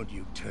have known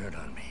you'd turn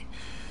on me,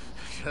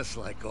 just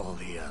like all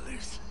the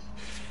others.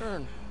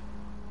 Turn.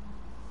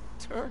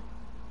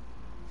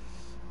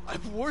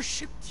 I've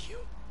worshipped you.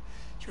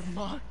 Your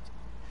mind,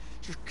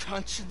 your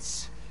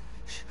conscience,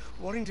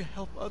 wanting to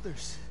help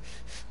others.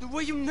 The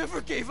way you never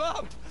gave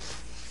up.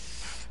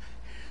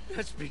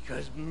 That's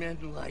because men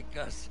like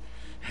us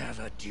have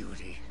a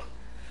duty,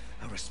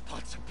 a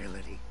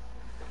responsibility,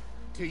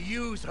 to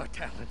use our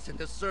talents in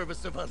the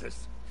service of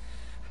others.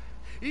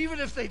 Even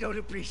if they don't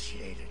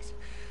appreciate it,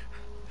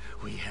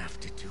 we have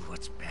to do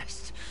what's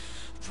best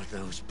for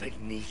those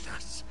beneath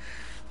us,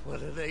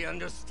 whether they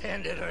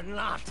understand it or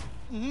not.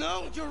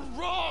 No, you're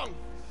wrong!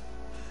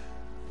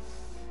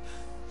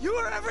 You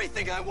are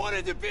everything I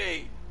wanted to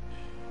be!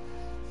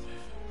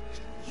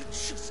 You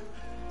just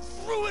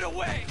threw it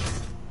away!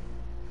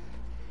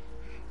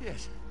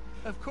 Yes,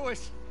 of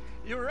course.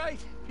 You're right,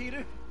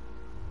 Peter.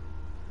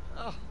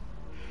 Oh,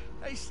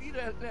 I see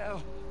that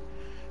now.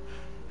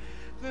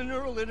 The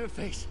neural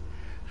interface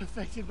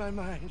affected my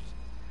mind.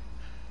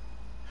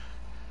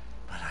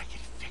 But I can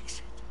fix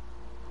it.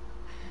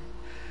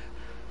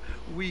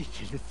 We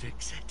can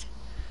fix it.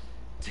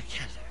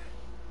 Together.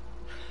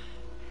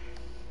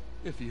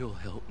 If you'll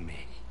help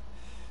me.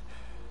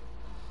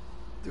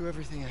 Do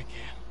everything I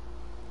can.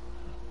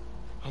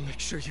 I'll make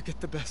sure you get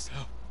the best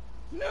help.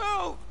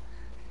 No!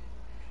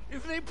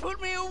 If they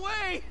put me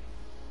away,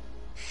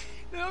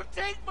 they'll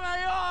take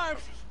my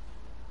arms!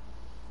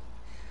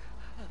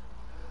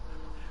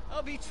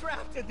 I'll be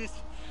trapped in this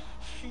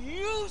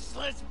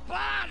useless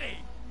body!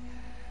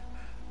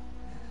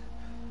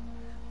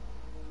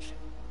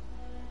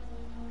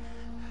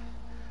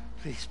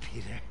 Please,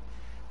 Peter.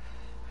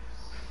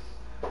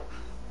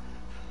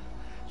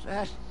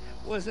 That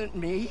wasn't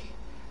me.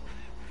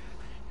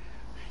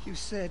 You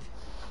said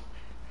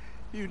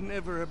you'd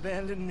never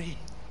abandon me.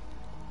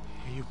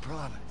 You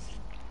promised.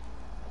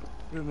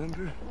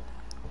 Remember?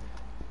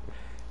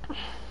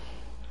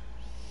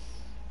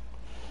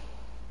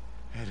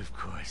 And of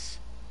course,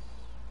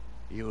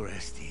 you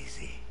rest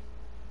easy,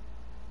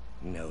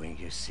 knowing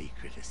your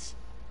secret is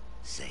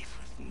safe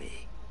with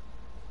me.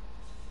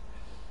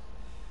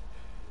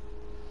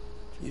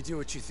 You do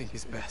what you think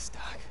is best,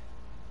 Doc.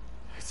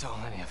 It's all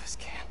any of us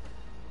can.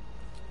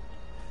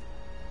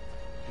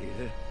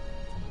 Peter?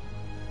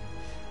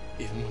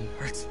 Even when it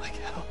hurts like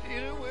hell.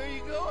 Peter, where are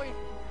you going?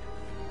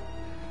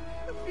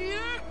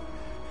 Peter?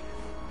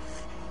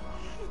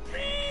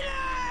 Peter!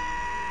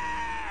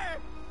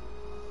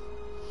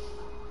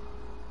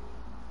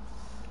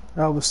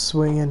 I was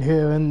swinging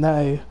here and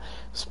there,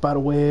 spider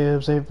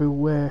webs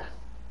everywhere.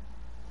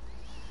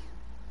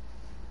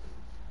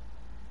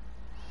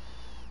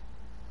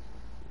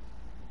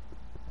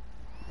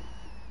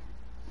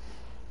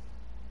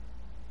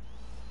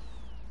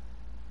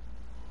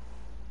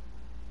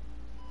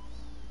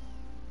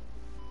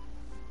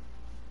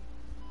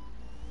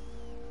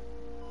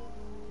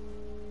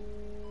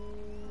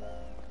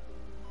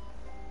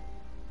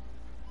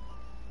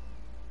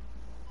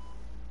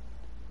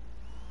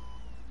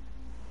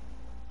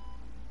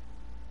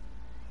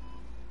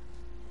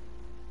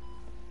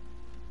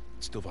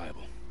 It's still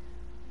viable.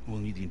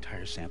 We'll need the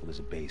entire sample as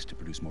a base to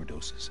produce more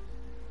doses.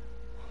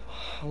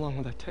 How long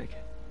will that take?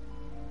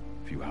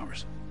 A few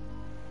hours.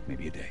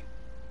 Maybe a day.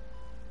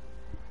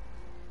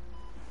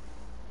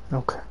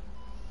 Okay.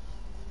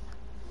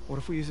 What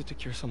if we use it to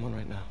cure someone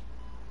right now?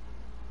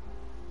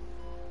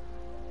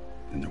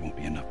 Then there won't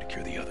be enough to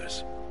cure the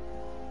others.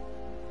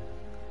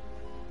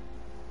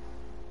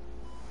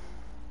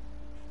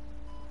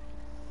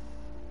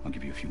 I'll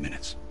give you a few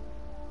minutes.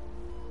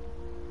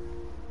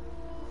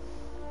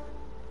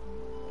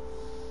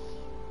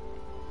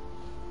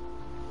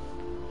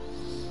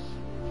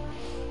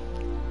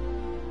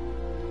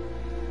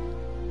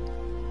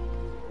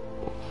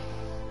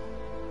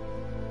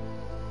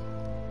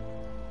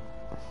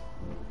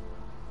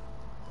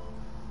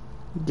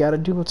 You gotta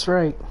do what's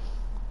right.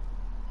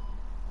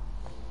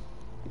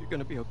 You're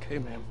gonna be okay,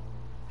 ma'am.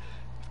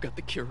 I've got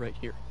the cure right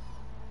here.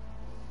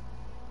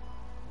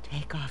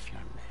 Take off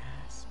your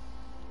mask.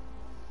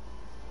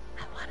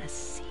 I want to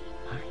see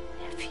my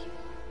nephew.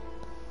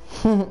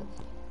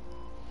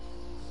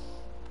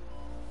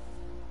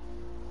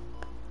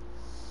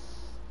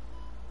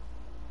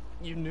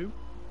 You knew?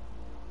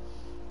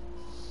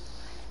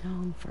 I've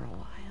known for a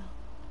while.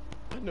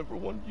 I never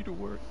wanted you to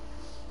worry.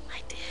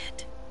 I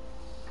did.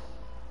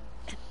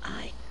 And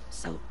I'm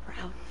so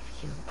proud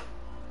of you.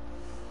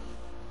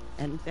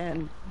 And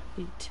Ben,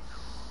 me too.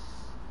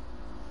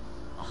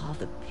 All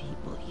the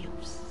people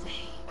you've saved.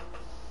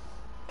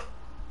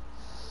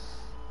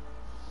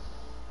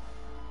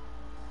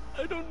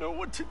 I don't know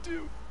what to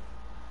do.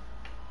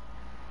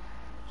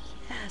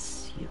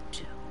 Yes, you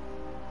do.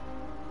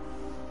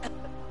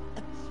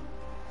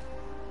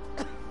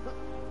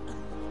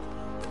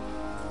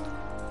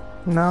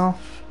 No.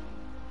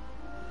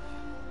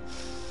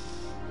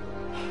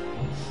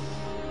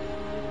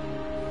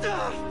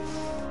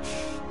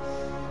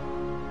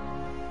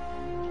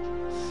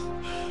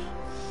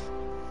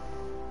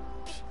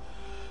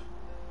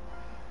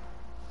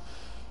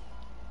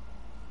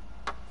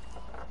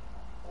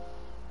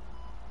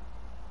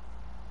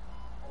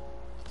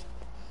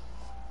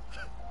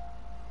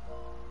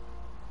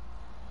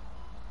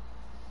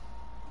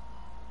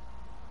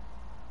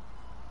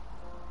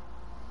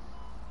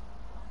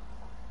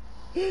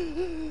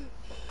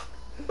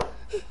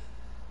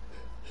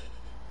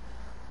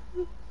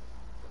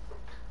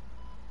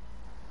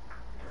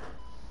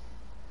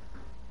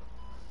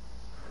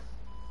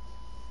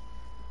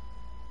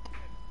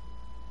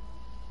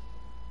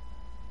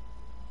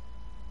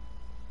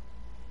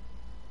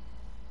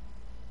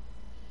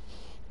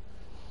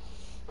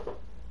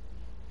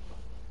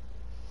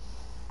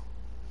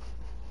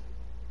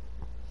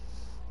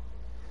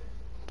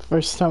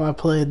 First time I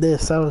played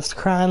this, I was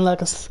crying like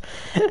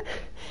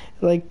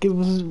like it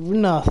was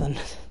nothing.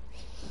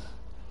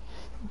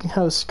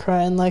 I was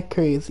crying like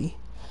crazy.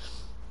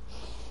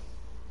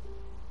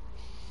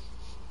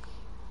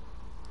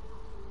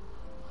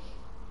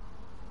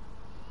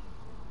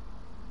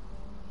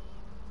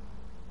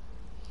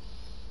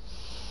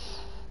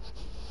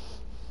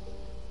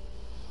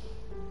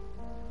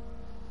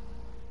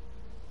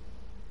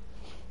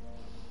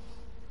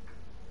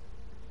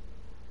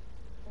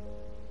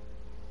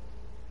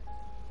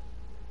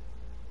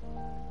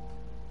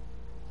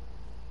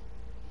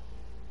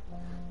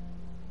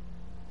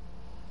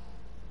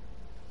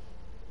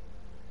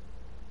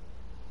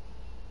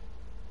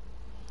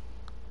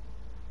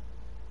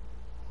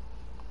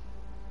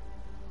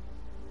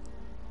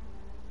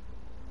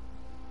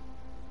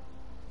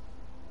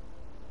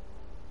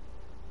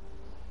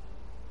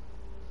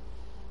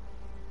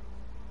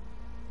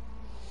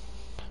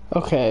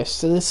 Okay,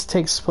 so this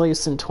takes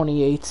place in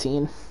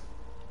 2018.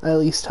 At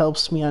least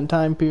helps me on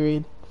time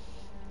period.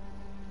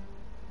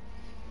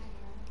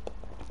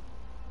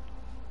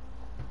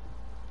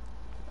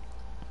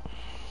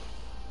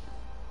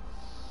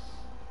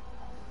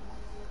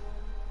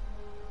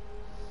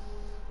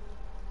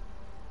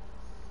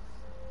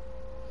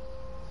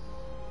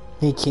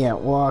 He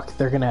can't walk.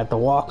 They're gonna have to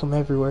walk him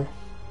everywhere.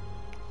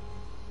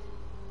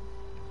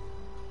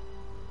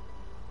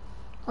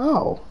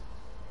 Oh.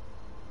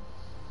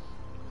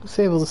 I was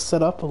able to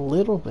set up a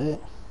little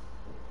bit.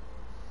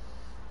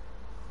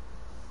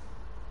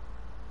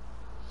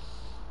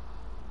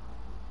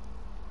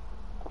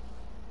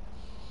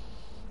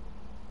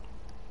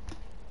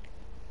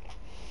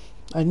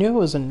 I knew it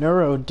was a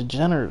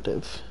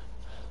neurodegenerative.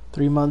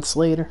 3 months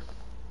later.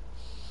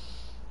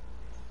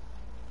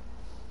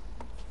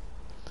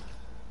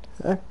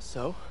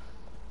 So?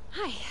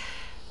 Hi,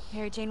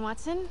 Mary Jane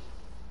Watson,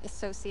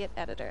 Associate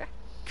Editor.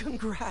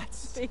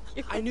 Congrats! Thank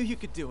you. I knew you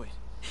could do it.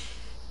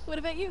 What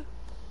about you?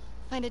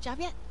 Find a job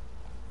yet?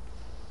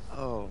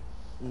 Oh,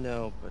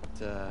 no,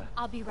 but,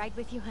 I'll be right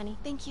with you, honey.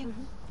 Thank you.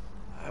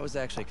 I was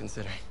actually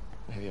considering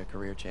maybe a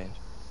career change.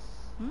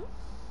 Hmm?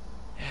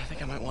 Yeah, I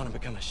think I might want to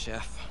become a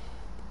chef.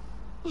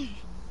 I'm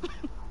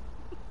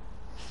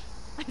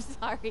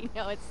sorry,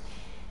 no, it's...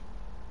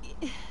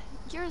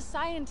 You're a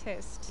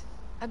scientist.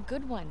 A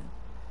good one.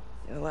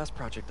 Yeah, the last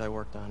project I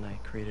worked on, I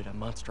created a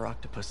monster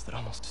octopus that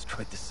almost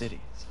destroyed the city,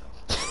 so...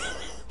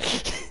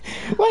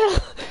 Well,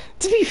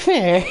 To be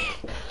fair.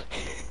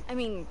 I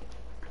mean,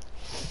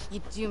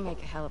 you do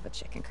make a hell of a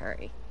chicken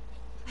curry.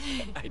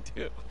 I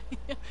do.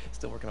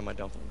 Still working on my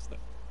dumplings, though.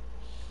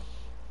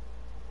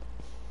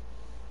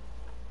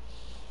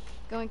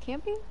 Going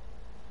camping?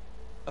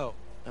 Oh,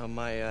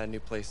 my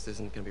new place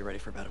isn't gonna be ready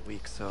for about a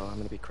week, so I'm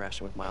gonna be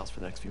crashing with Miles for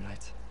the next few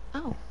nights.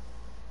 Oh.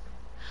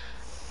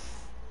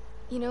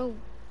 You know,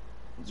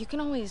 you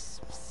can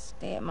always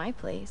stay at my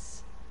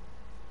place.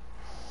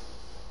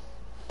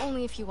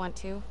 Only if you want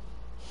to.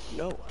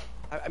 No,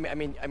 I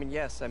mean,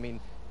 yes. I mean,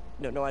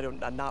 no, I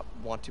don't. I not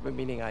want to, but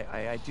meaning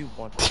I do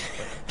want to.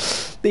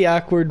 But... The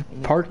awkward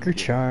Parker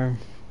charm.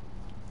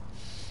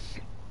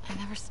 I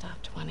never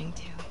stopped wanting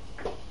to.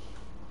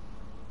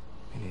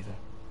 Me neither.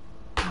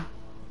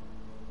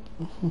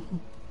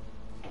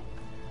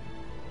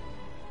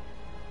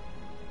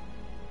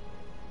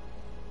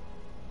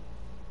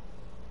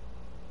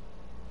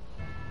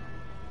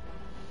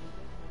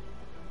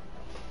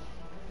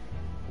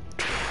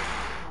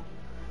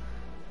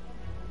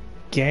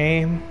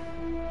 Game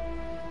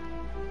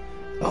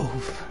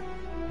over.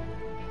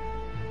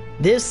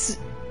 This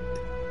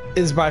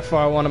is by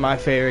far one of my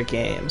favorite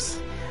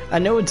games. I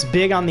know it's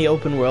big on the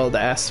open world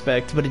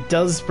aspect, but it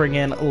does bring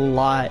in a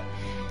lot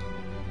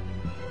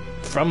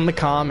from the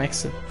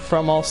comics,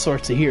 from all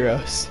sorts of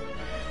heroes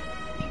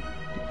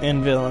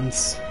and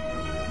villains.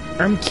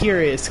 I'm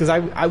curious because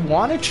I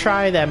want to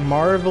try that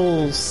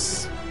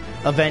Marvel's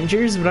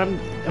Avengers,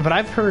 but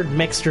I've heard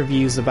mixed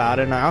reviews about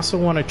it, and I also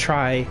want to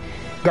try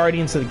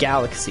Guardians of the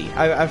Galaxy.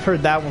 I've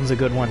heard that one's a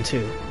good one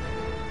too.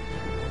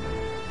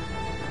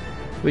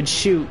 But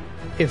shoot,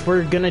 if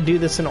we're gonna do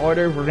this in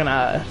order, we're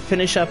gonna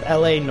finish up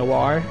LA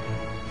Noire,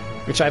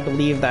 which I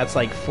believe that's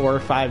like 4 or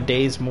 5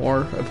 days more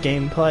of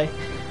gameplay.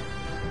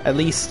 At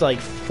least like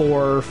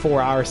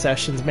 4-hour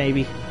sessions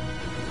maybe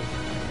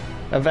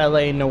of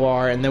LA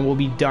Noire, and then we'll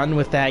be done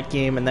with that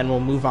game, and then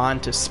we'll move on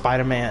to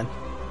Spider-Man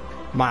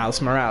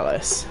Miles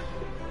Morales,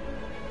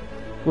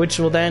 which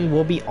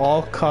we'll be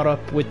all caught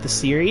up with the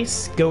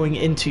series going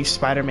into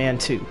Spider-Man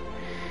 2.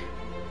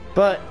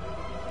 But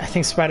I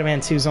think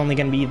Spider-Man 2 is only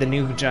going to be the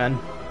new gen.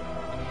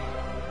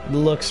 It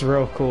looks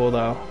real cool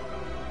though.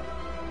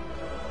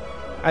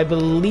 I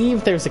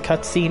believe there's a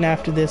cutscene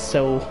after this,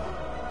 so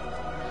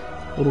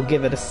we'll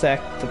give it a sec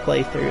to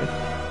play through.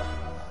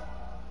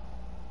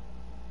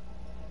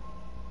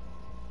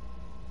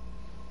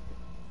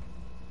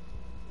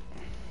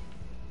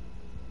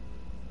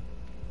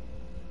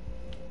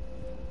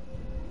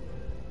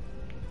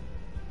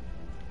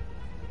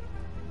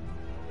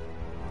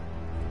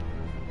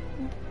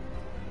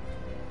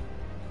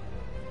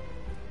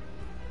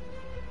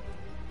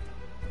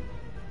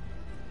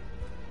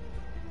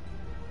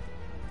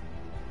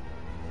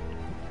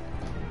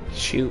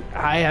 Shoot,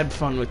 I had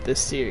fun with this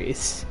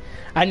series.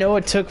 I know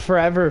it took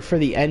forever for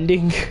the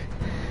ending.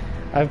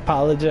 I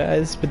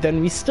apologize, but then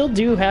we still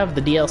do have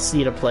the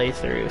DLC to play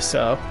through,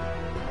 so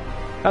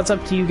that's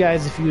up to you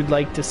guys if you would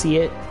like to see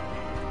it.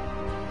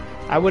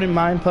 I wouldn't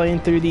mind playing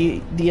through the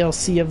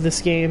DLC of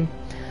this game.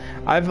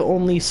 I've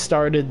only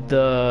started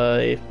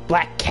the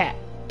Black Cat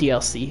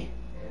DLC.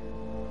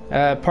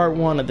 Part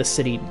 1 of the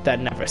City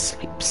That Never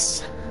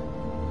Sleeps.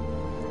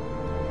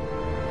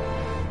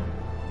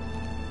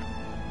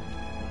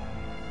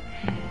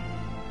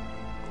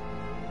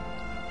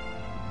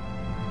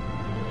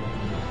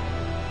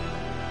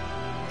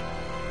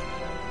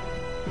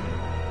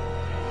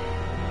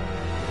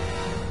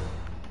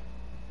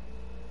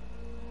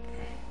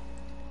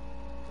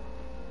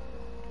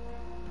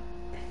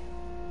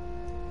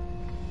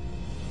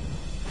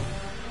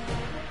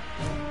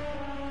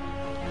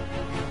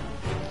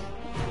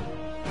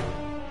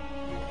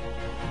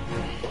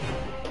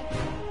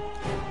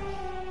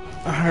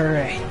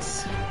 Alright.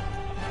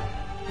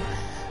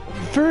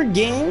 For a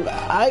game,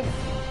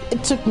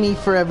 it took me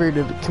forever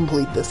to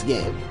complete this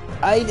game.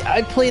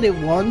 I played it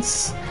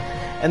once,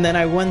 and then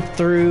I went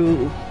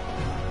through...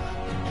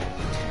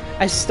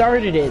 I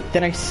started it,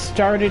 then I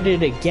started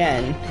it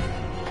again,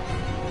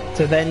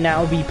 to then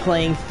now be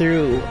playing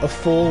through a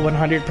full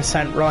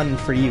 100% run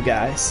for you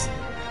guys.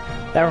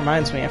 That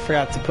reminds me, I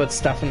forgot to put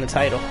stuff in the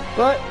title.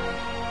 But,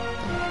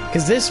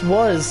 because this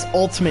was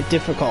Ultimate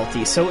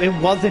Difficulty, so it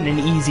wasn't an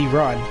easy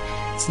run.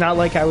 It's not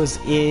like I was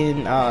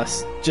in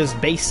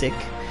just basic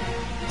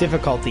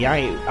difficulty. I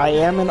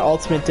am in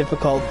Ultimate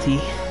Difficulty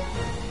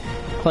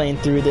playing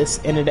through this,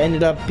 and it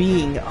ended up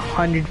being a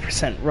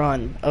 100%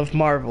 run of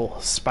Marvel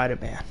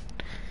Spider-Man.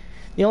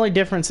 The only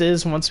difference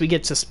is, once we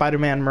get to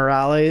Spider-Man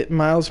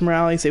Miles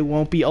Morales, it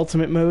won't be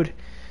Ultimate Mode,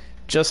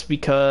 just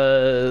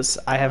because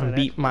I haven't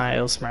beat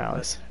Miles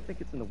Morales. I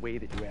think it's in the way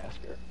that you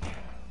ask her.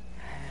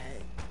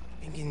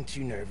 I'm getting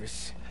too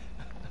nervous.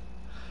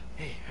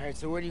 Hey, alright,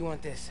 so where do you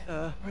want this?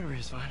 Right over here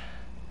is fine.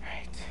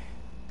 Alright.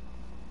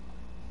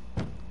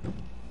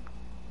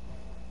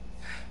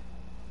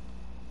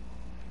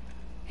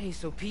 Hey,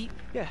 so Pete?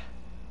 Yeah?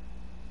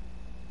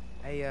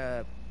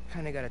 I,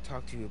 kinda gotta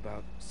talk to you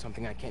about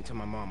something I can't tell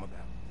my mom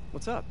about.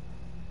 What's up?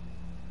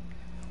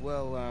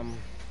 Well,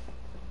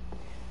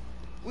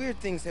 weird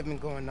things have been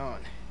going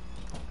on.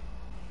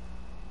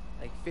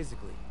 Like,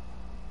 physically.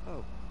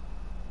 Oh.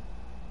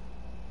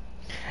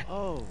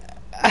 Oh.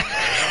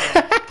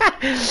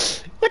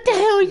 What the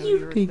hell are you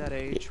You're doing? at that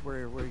age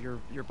where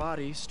your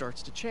body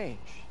starts to change.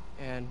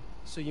 And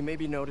so you may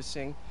be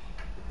noticing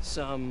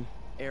some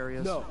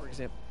areas, for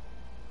example.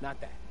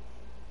 Not that.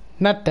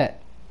 Not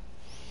that.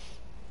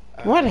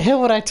 Why the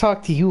hell would I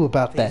talk to you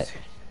about that?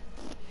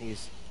 I think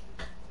it's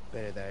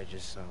better that I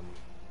just,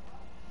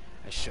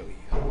 I show you.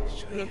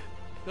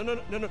 No.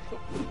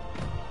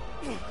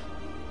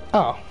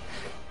 Oh.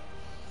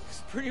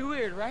 It's pretty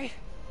weird, right?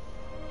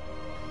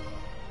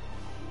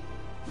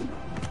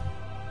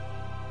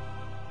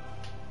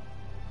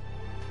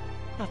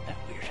 Not that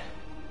weird.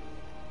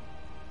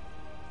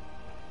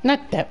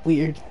 Not that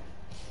weird.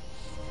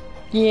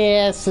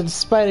 Yeah, so the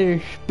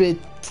spider bit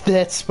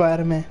that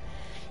Spider-Man.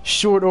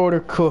 Short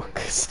Order Cook,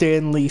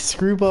 Stanley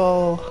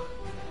Screwball,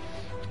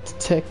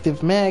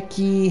 Detective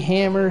Mackey,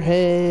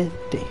 Hammerhead,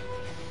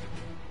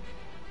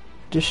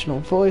 additional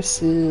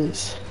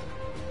voices.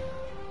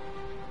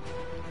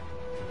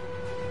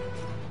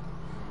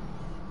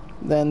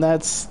 Then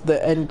that's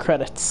the end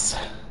credits.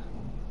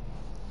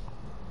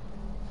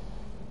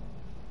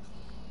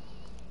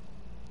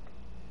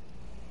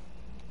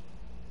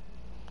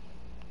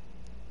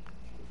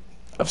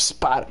 Of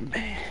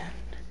Spider-Man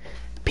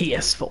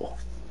PS4.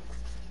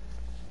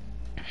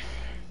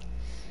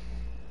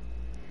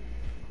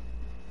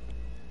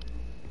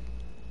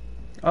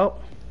 Oh.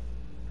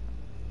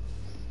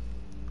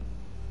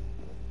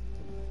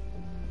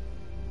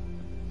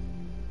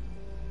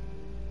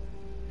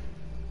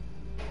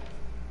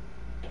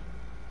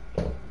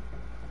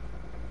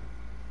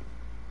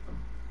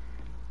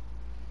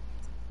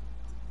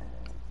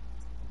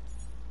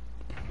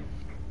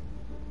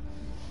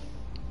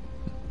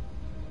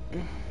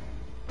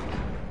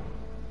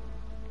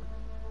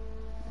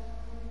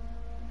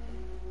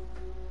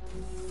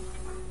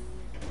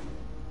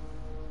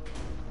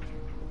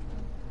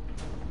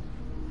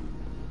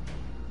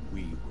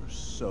 We were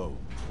so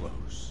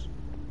close.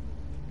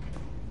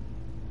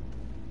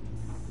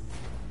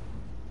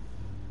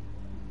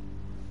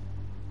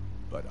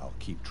 But I'll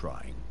keep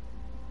trying.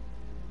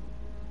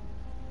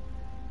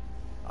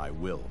 I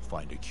will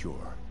find a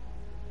cure.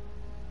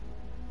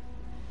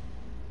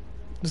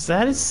 Is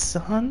that his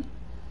son?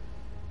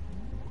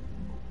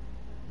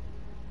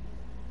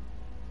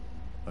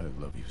 I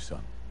love you,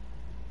 son.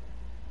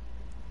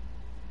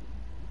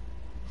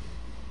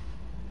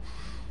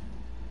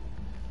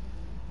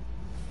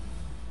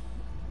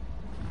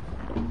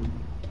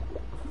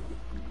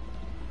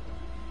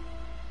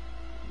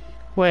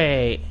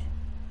 Wait.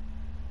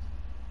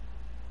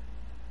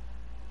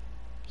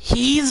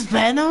 He's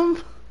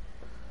Venom?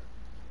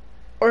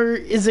 Or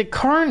is it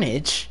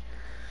Carnage?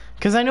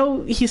 Because I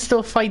know he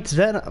still fights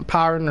Venom.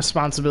 Power and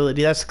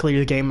Responsibility. That's clear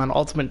the game on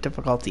Ultimate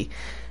Difficulty.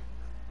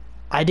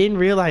 I didn't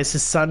realize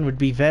his son would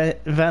be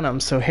Venom,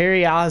 so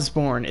Harry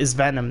Osborn is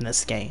Venom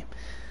this game.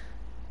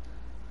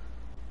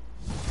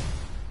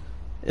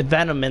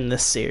 Venom in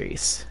this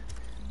series.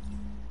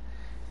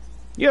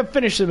 You have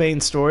finished the main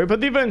story, but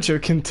the adventure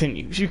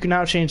continues. You can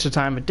now change the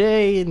time of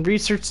day in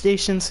research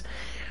stations,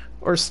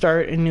 or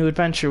start a new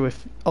adventure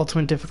with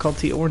Ultimate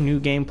Difficulty or New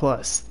Game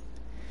Plus.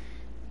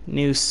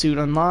 New suit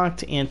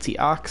unlocked,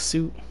 anti-ox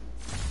suit.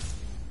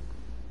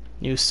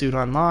 New suit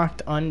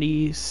unlocked,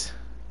 undies.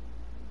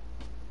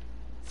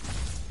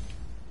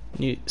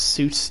 New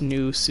suits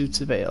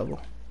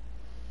available.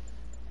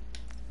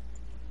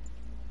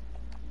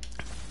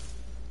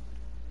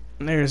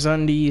 There's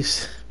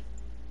undies.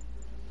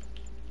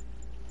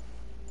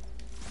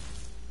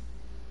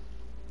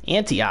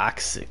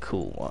 Anti-ox is a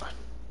cool one.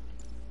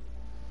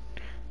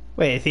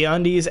 Wait, the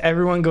undies,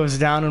 everyone goes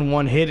down in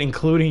one hit,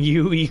 including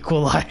you,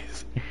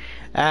 equalize.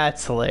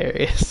 That's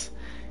hilarious.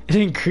 It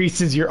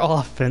increases your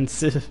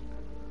offensive.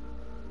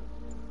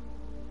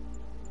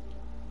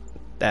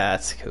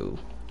 That's cool.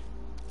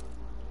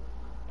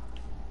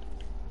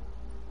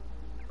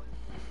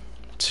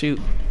 Shoot.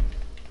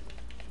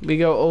 We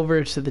go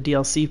over to the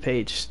DLC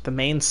page. The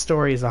main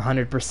story is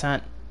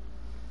 100%.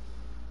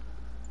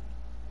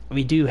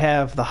 We do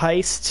have the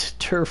heist,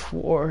 turf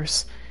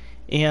wars,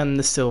 and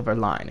the silver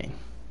lining,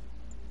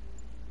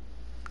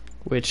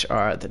 which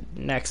are the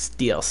next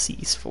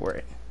DLCs for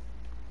it.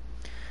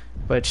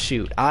 But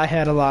shoot, I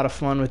had a lot of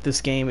fun with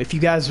this game. If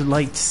you guys would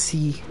like to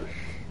see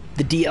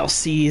the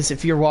DLCs,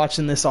 if you're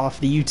watching this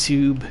off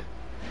YouTube,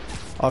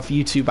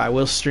 I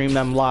will stream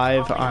them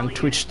live on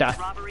Twitch. Are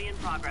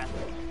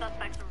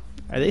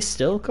they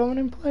still going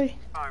in play?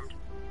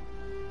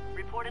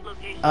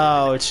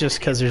 Oh, it's just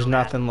because there's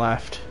nothing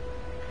left.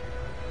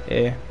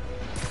 Yeah.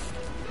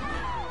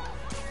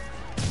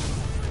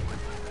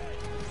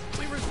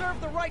 We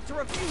reserve the right to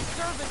refuse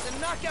service and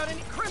knock out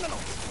any criminal.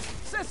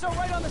 Says so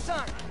right on the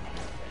sign.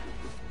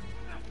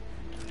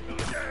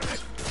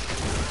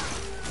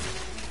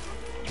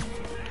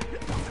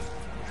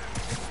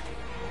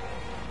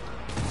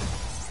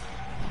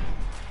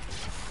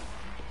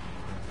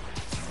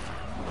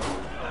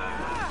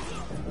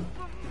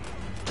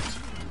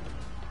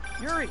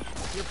 Yuri,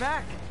 you're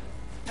back.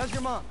 How's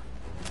your mom?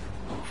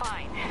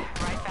 Fine.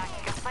 Right back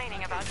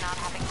about not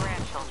having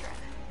grandchildren.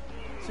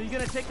 So you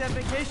gonna take that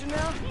vacation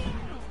now?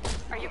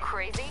 Are you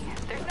crazy?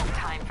 There's no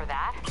time for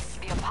that.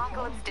 The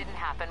apocalypse didn't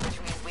happen,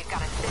 which means we've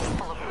got a city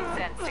full of loose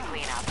ends to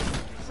clean up.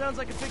 Sounds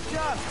like a big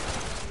job,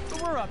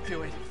 but we're up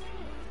to it.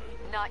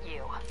 Not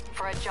you.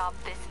 For a job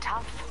this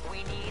tough, we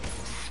need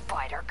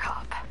Spider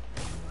Cop.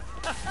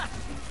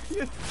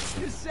 You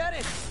said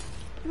it!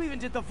 You even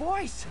did the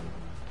voice!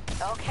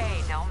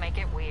 Okay, don't make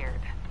it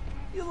weird.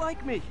 You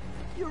like me.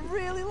 You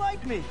really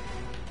like me.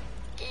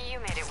 You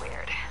made it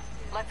weird.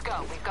 Let's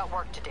go. We've got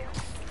work to do.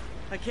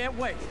 I can't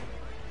wait.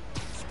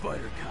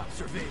 Spider Cop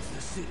surveys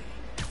the city.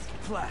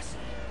 Placid,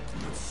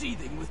 but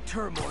seething with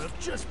turmoil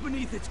just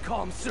beneath its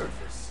calm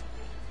surface.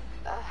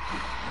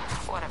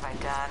 What have I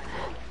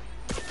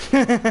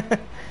done?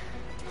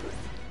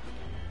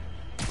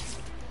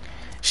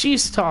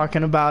 She's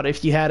talking about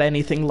if you had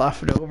anything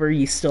left over,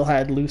 you still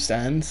had loose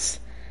ends.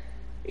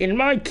 In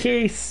my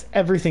case,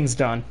 everything's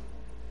done.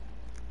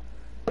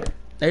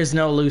 There's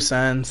no loose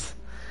ends.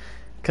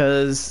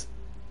 Because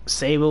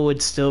Sable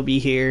would still be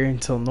here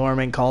until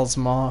Norman calls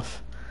him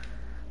off.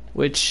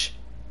 Which,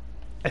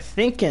 I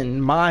think in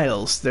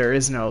Miles, there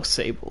is no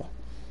Sable.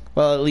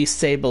 Well, at least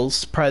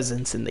Sable's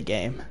presence in the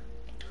game.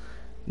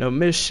 No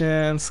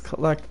missions,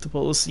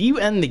 collectibles. You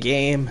end the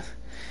game.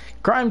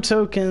 Crime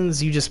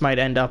tokens, you just might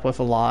end up with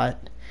a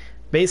lot.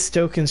 Base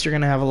tokens, you're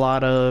going to have a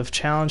lot of.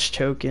 Challenge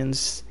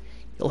tokens,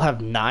 you'll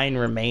have 9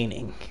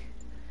 remaining.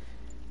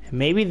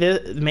 Maybe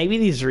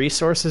these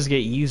resources get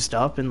used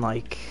up in,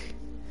 like,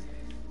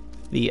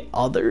 the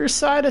other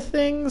side of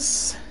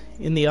things?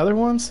 In the other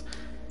ones?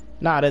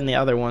 Not in the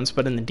other ones,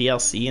 but in the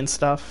DLC and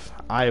stuff.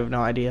 I have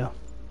no idea.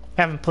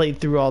 I haven't played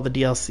through all the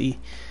DLC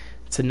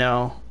to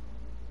know.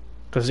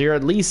 Because you're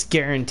at least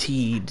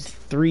guaranteed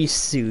 3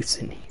 suits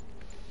in here.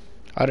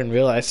 I didn't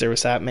realize there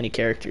was that many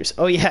characters.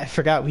 Oh yeah, I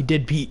forgot we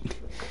did beat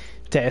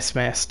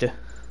Taskmaster.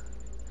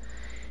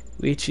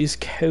 Which is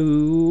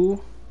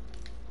cool.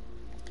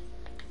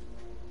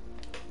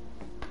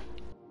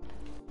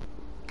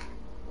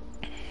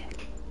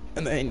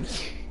 And then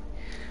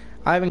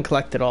I haven't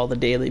collected all the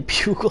daily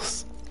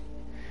bugles.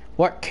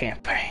 What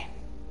campaign?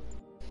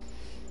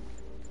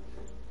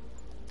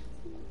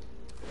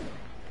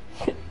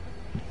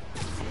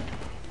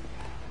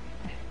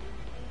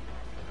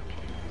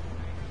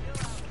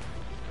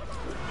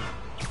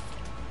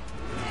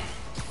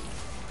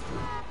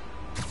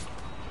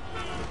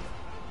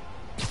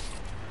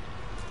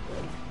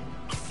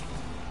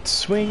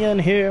 Swinging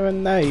here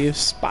and there,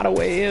 spider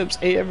webs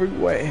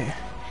everywhere.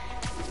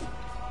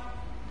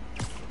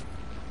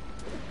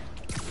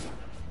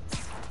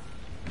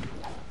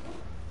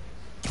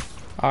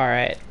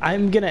 Alright,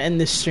 I'm gonna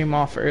end this stream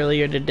off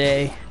earlier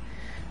today.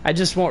 I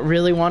just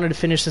really wanted to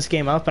finish this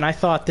game up, and I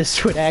thought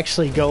this would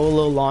actually go a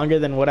little longer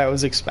than what I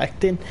was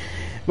expecting.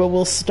 But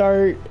we'll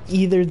start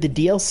either the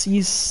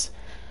DLCs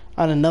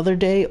on another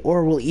day,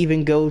 or we'll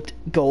even go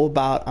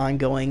about on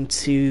going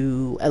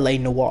to LA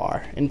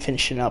Noire and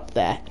finishing up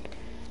that.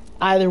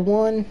 Either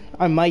one,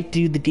 I might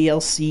do the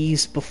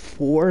DLCs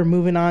before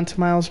moving on to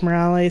Miles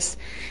Morales.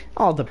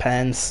 All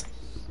depends.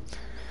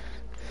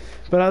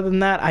 But other than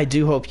that, I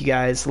do hope you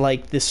guys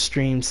like this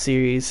stream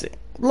series.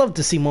 Love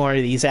to see more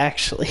of these,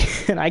 actually.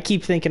 And I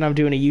keep thinking I'm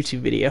doing a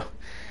YouTube video,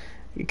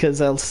 because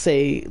I'll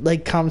say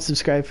like, comment,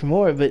 subscribe for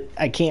more, but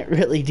I can't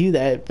really do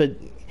that. But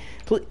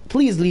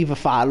please leave a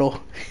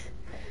follow.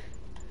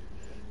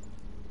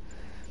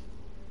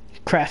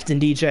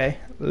 CraftingDJ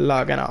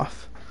logging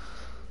off.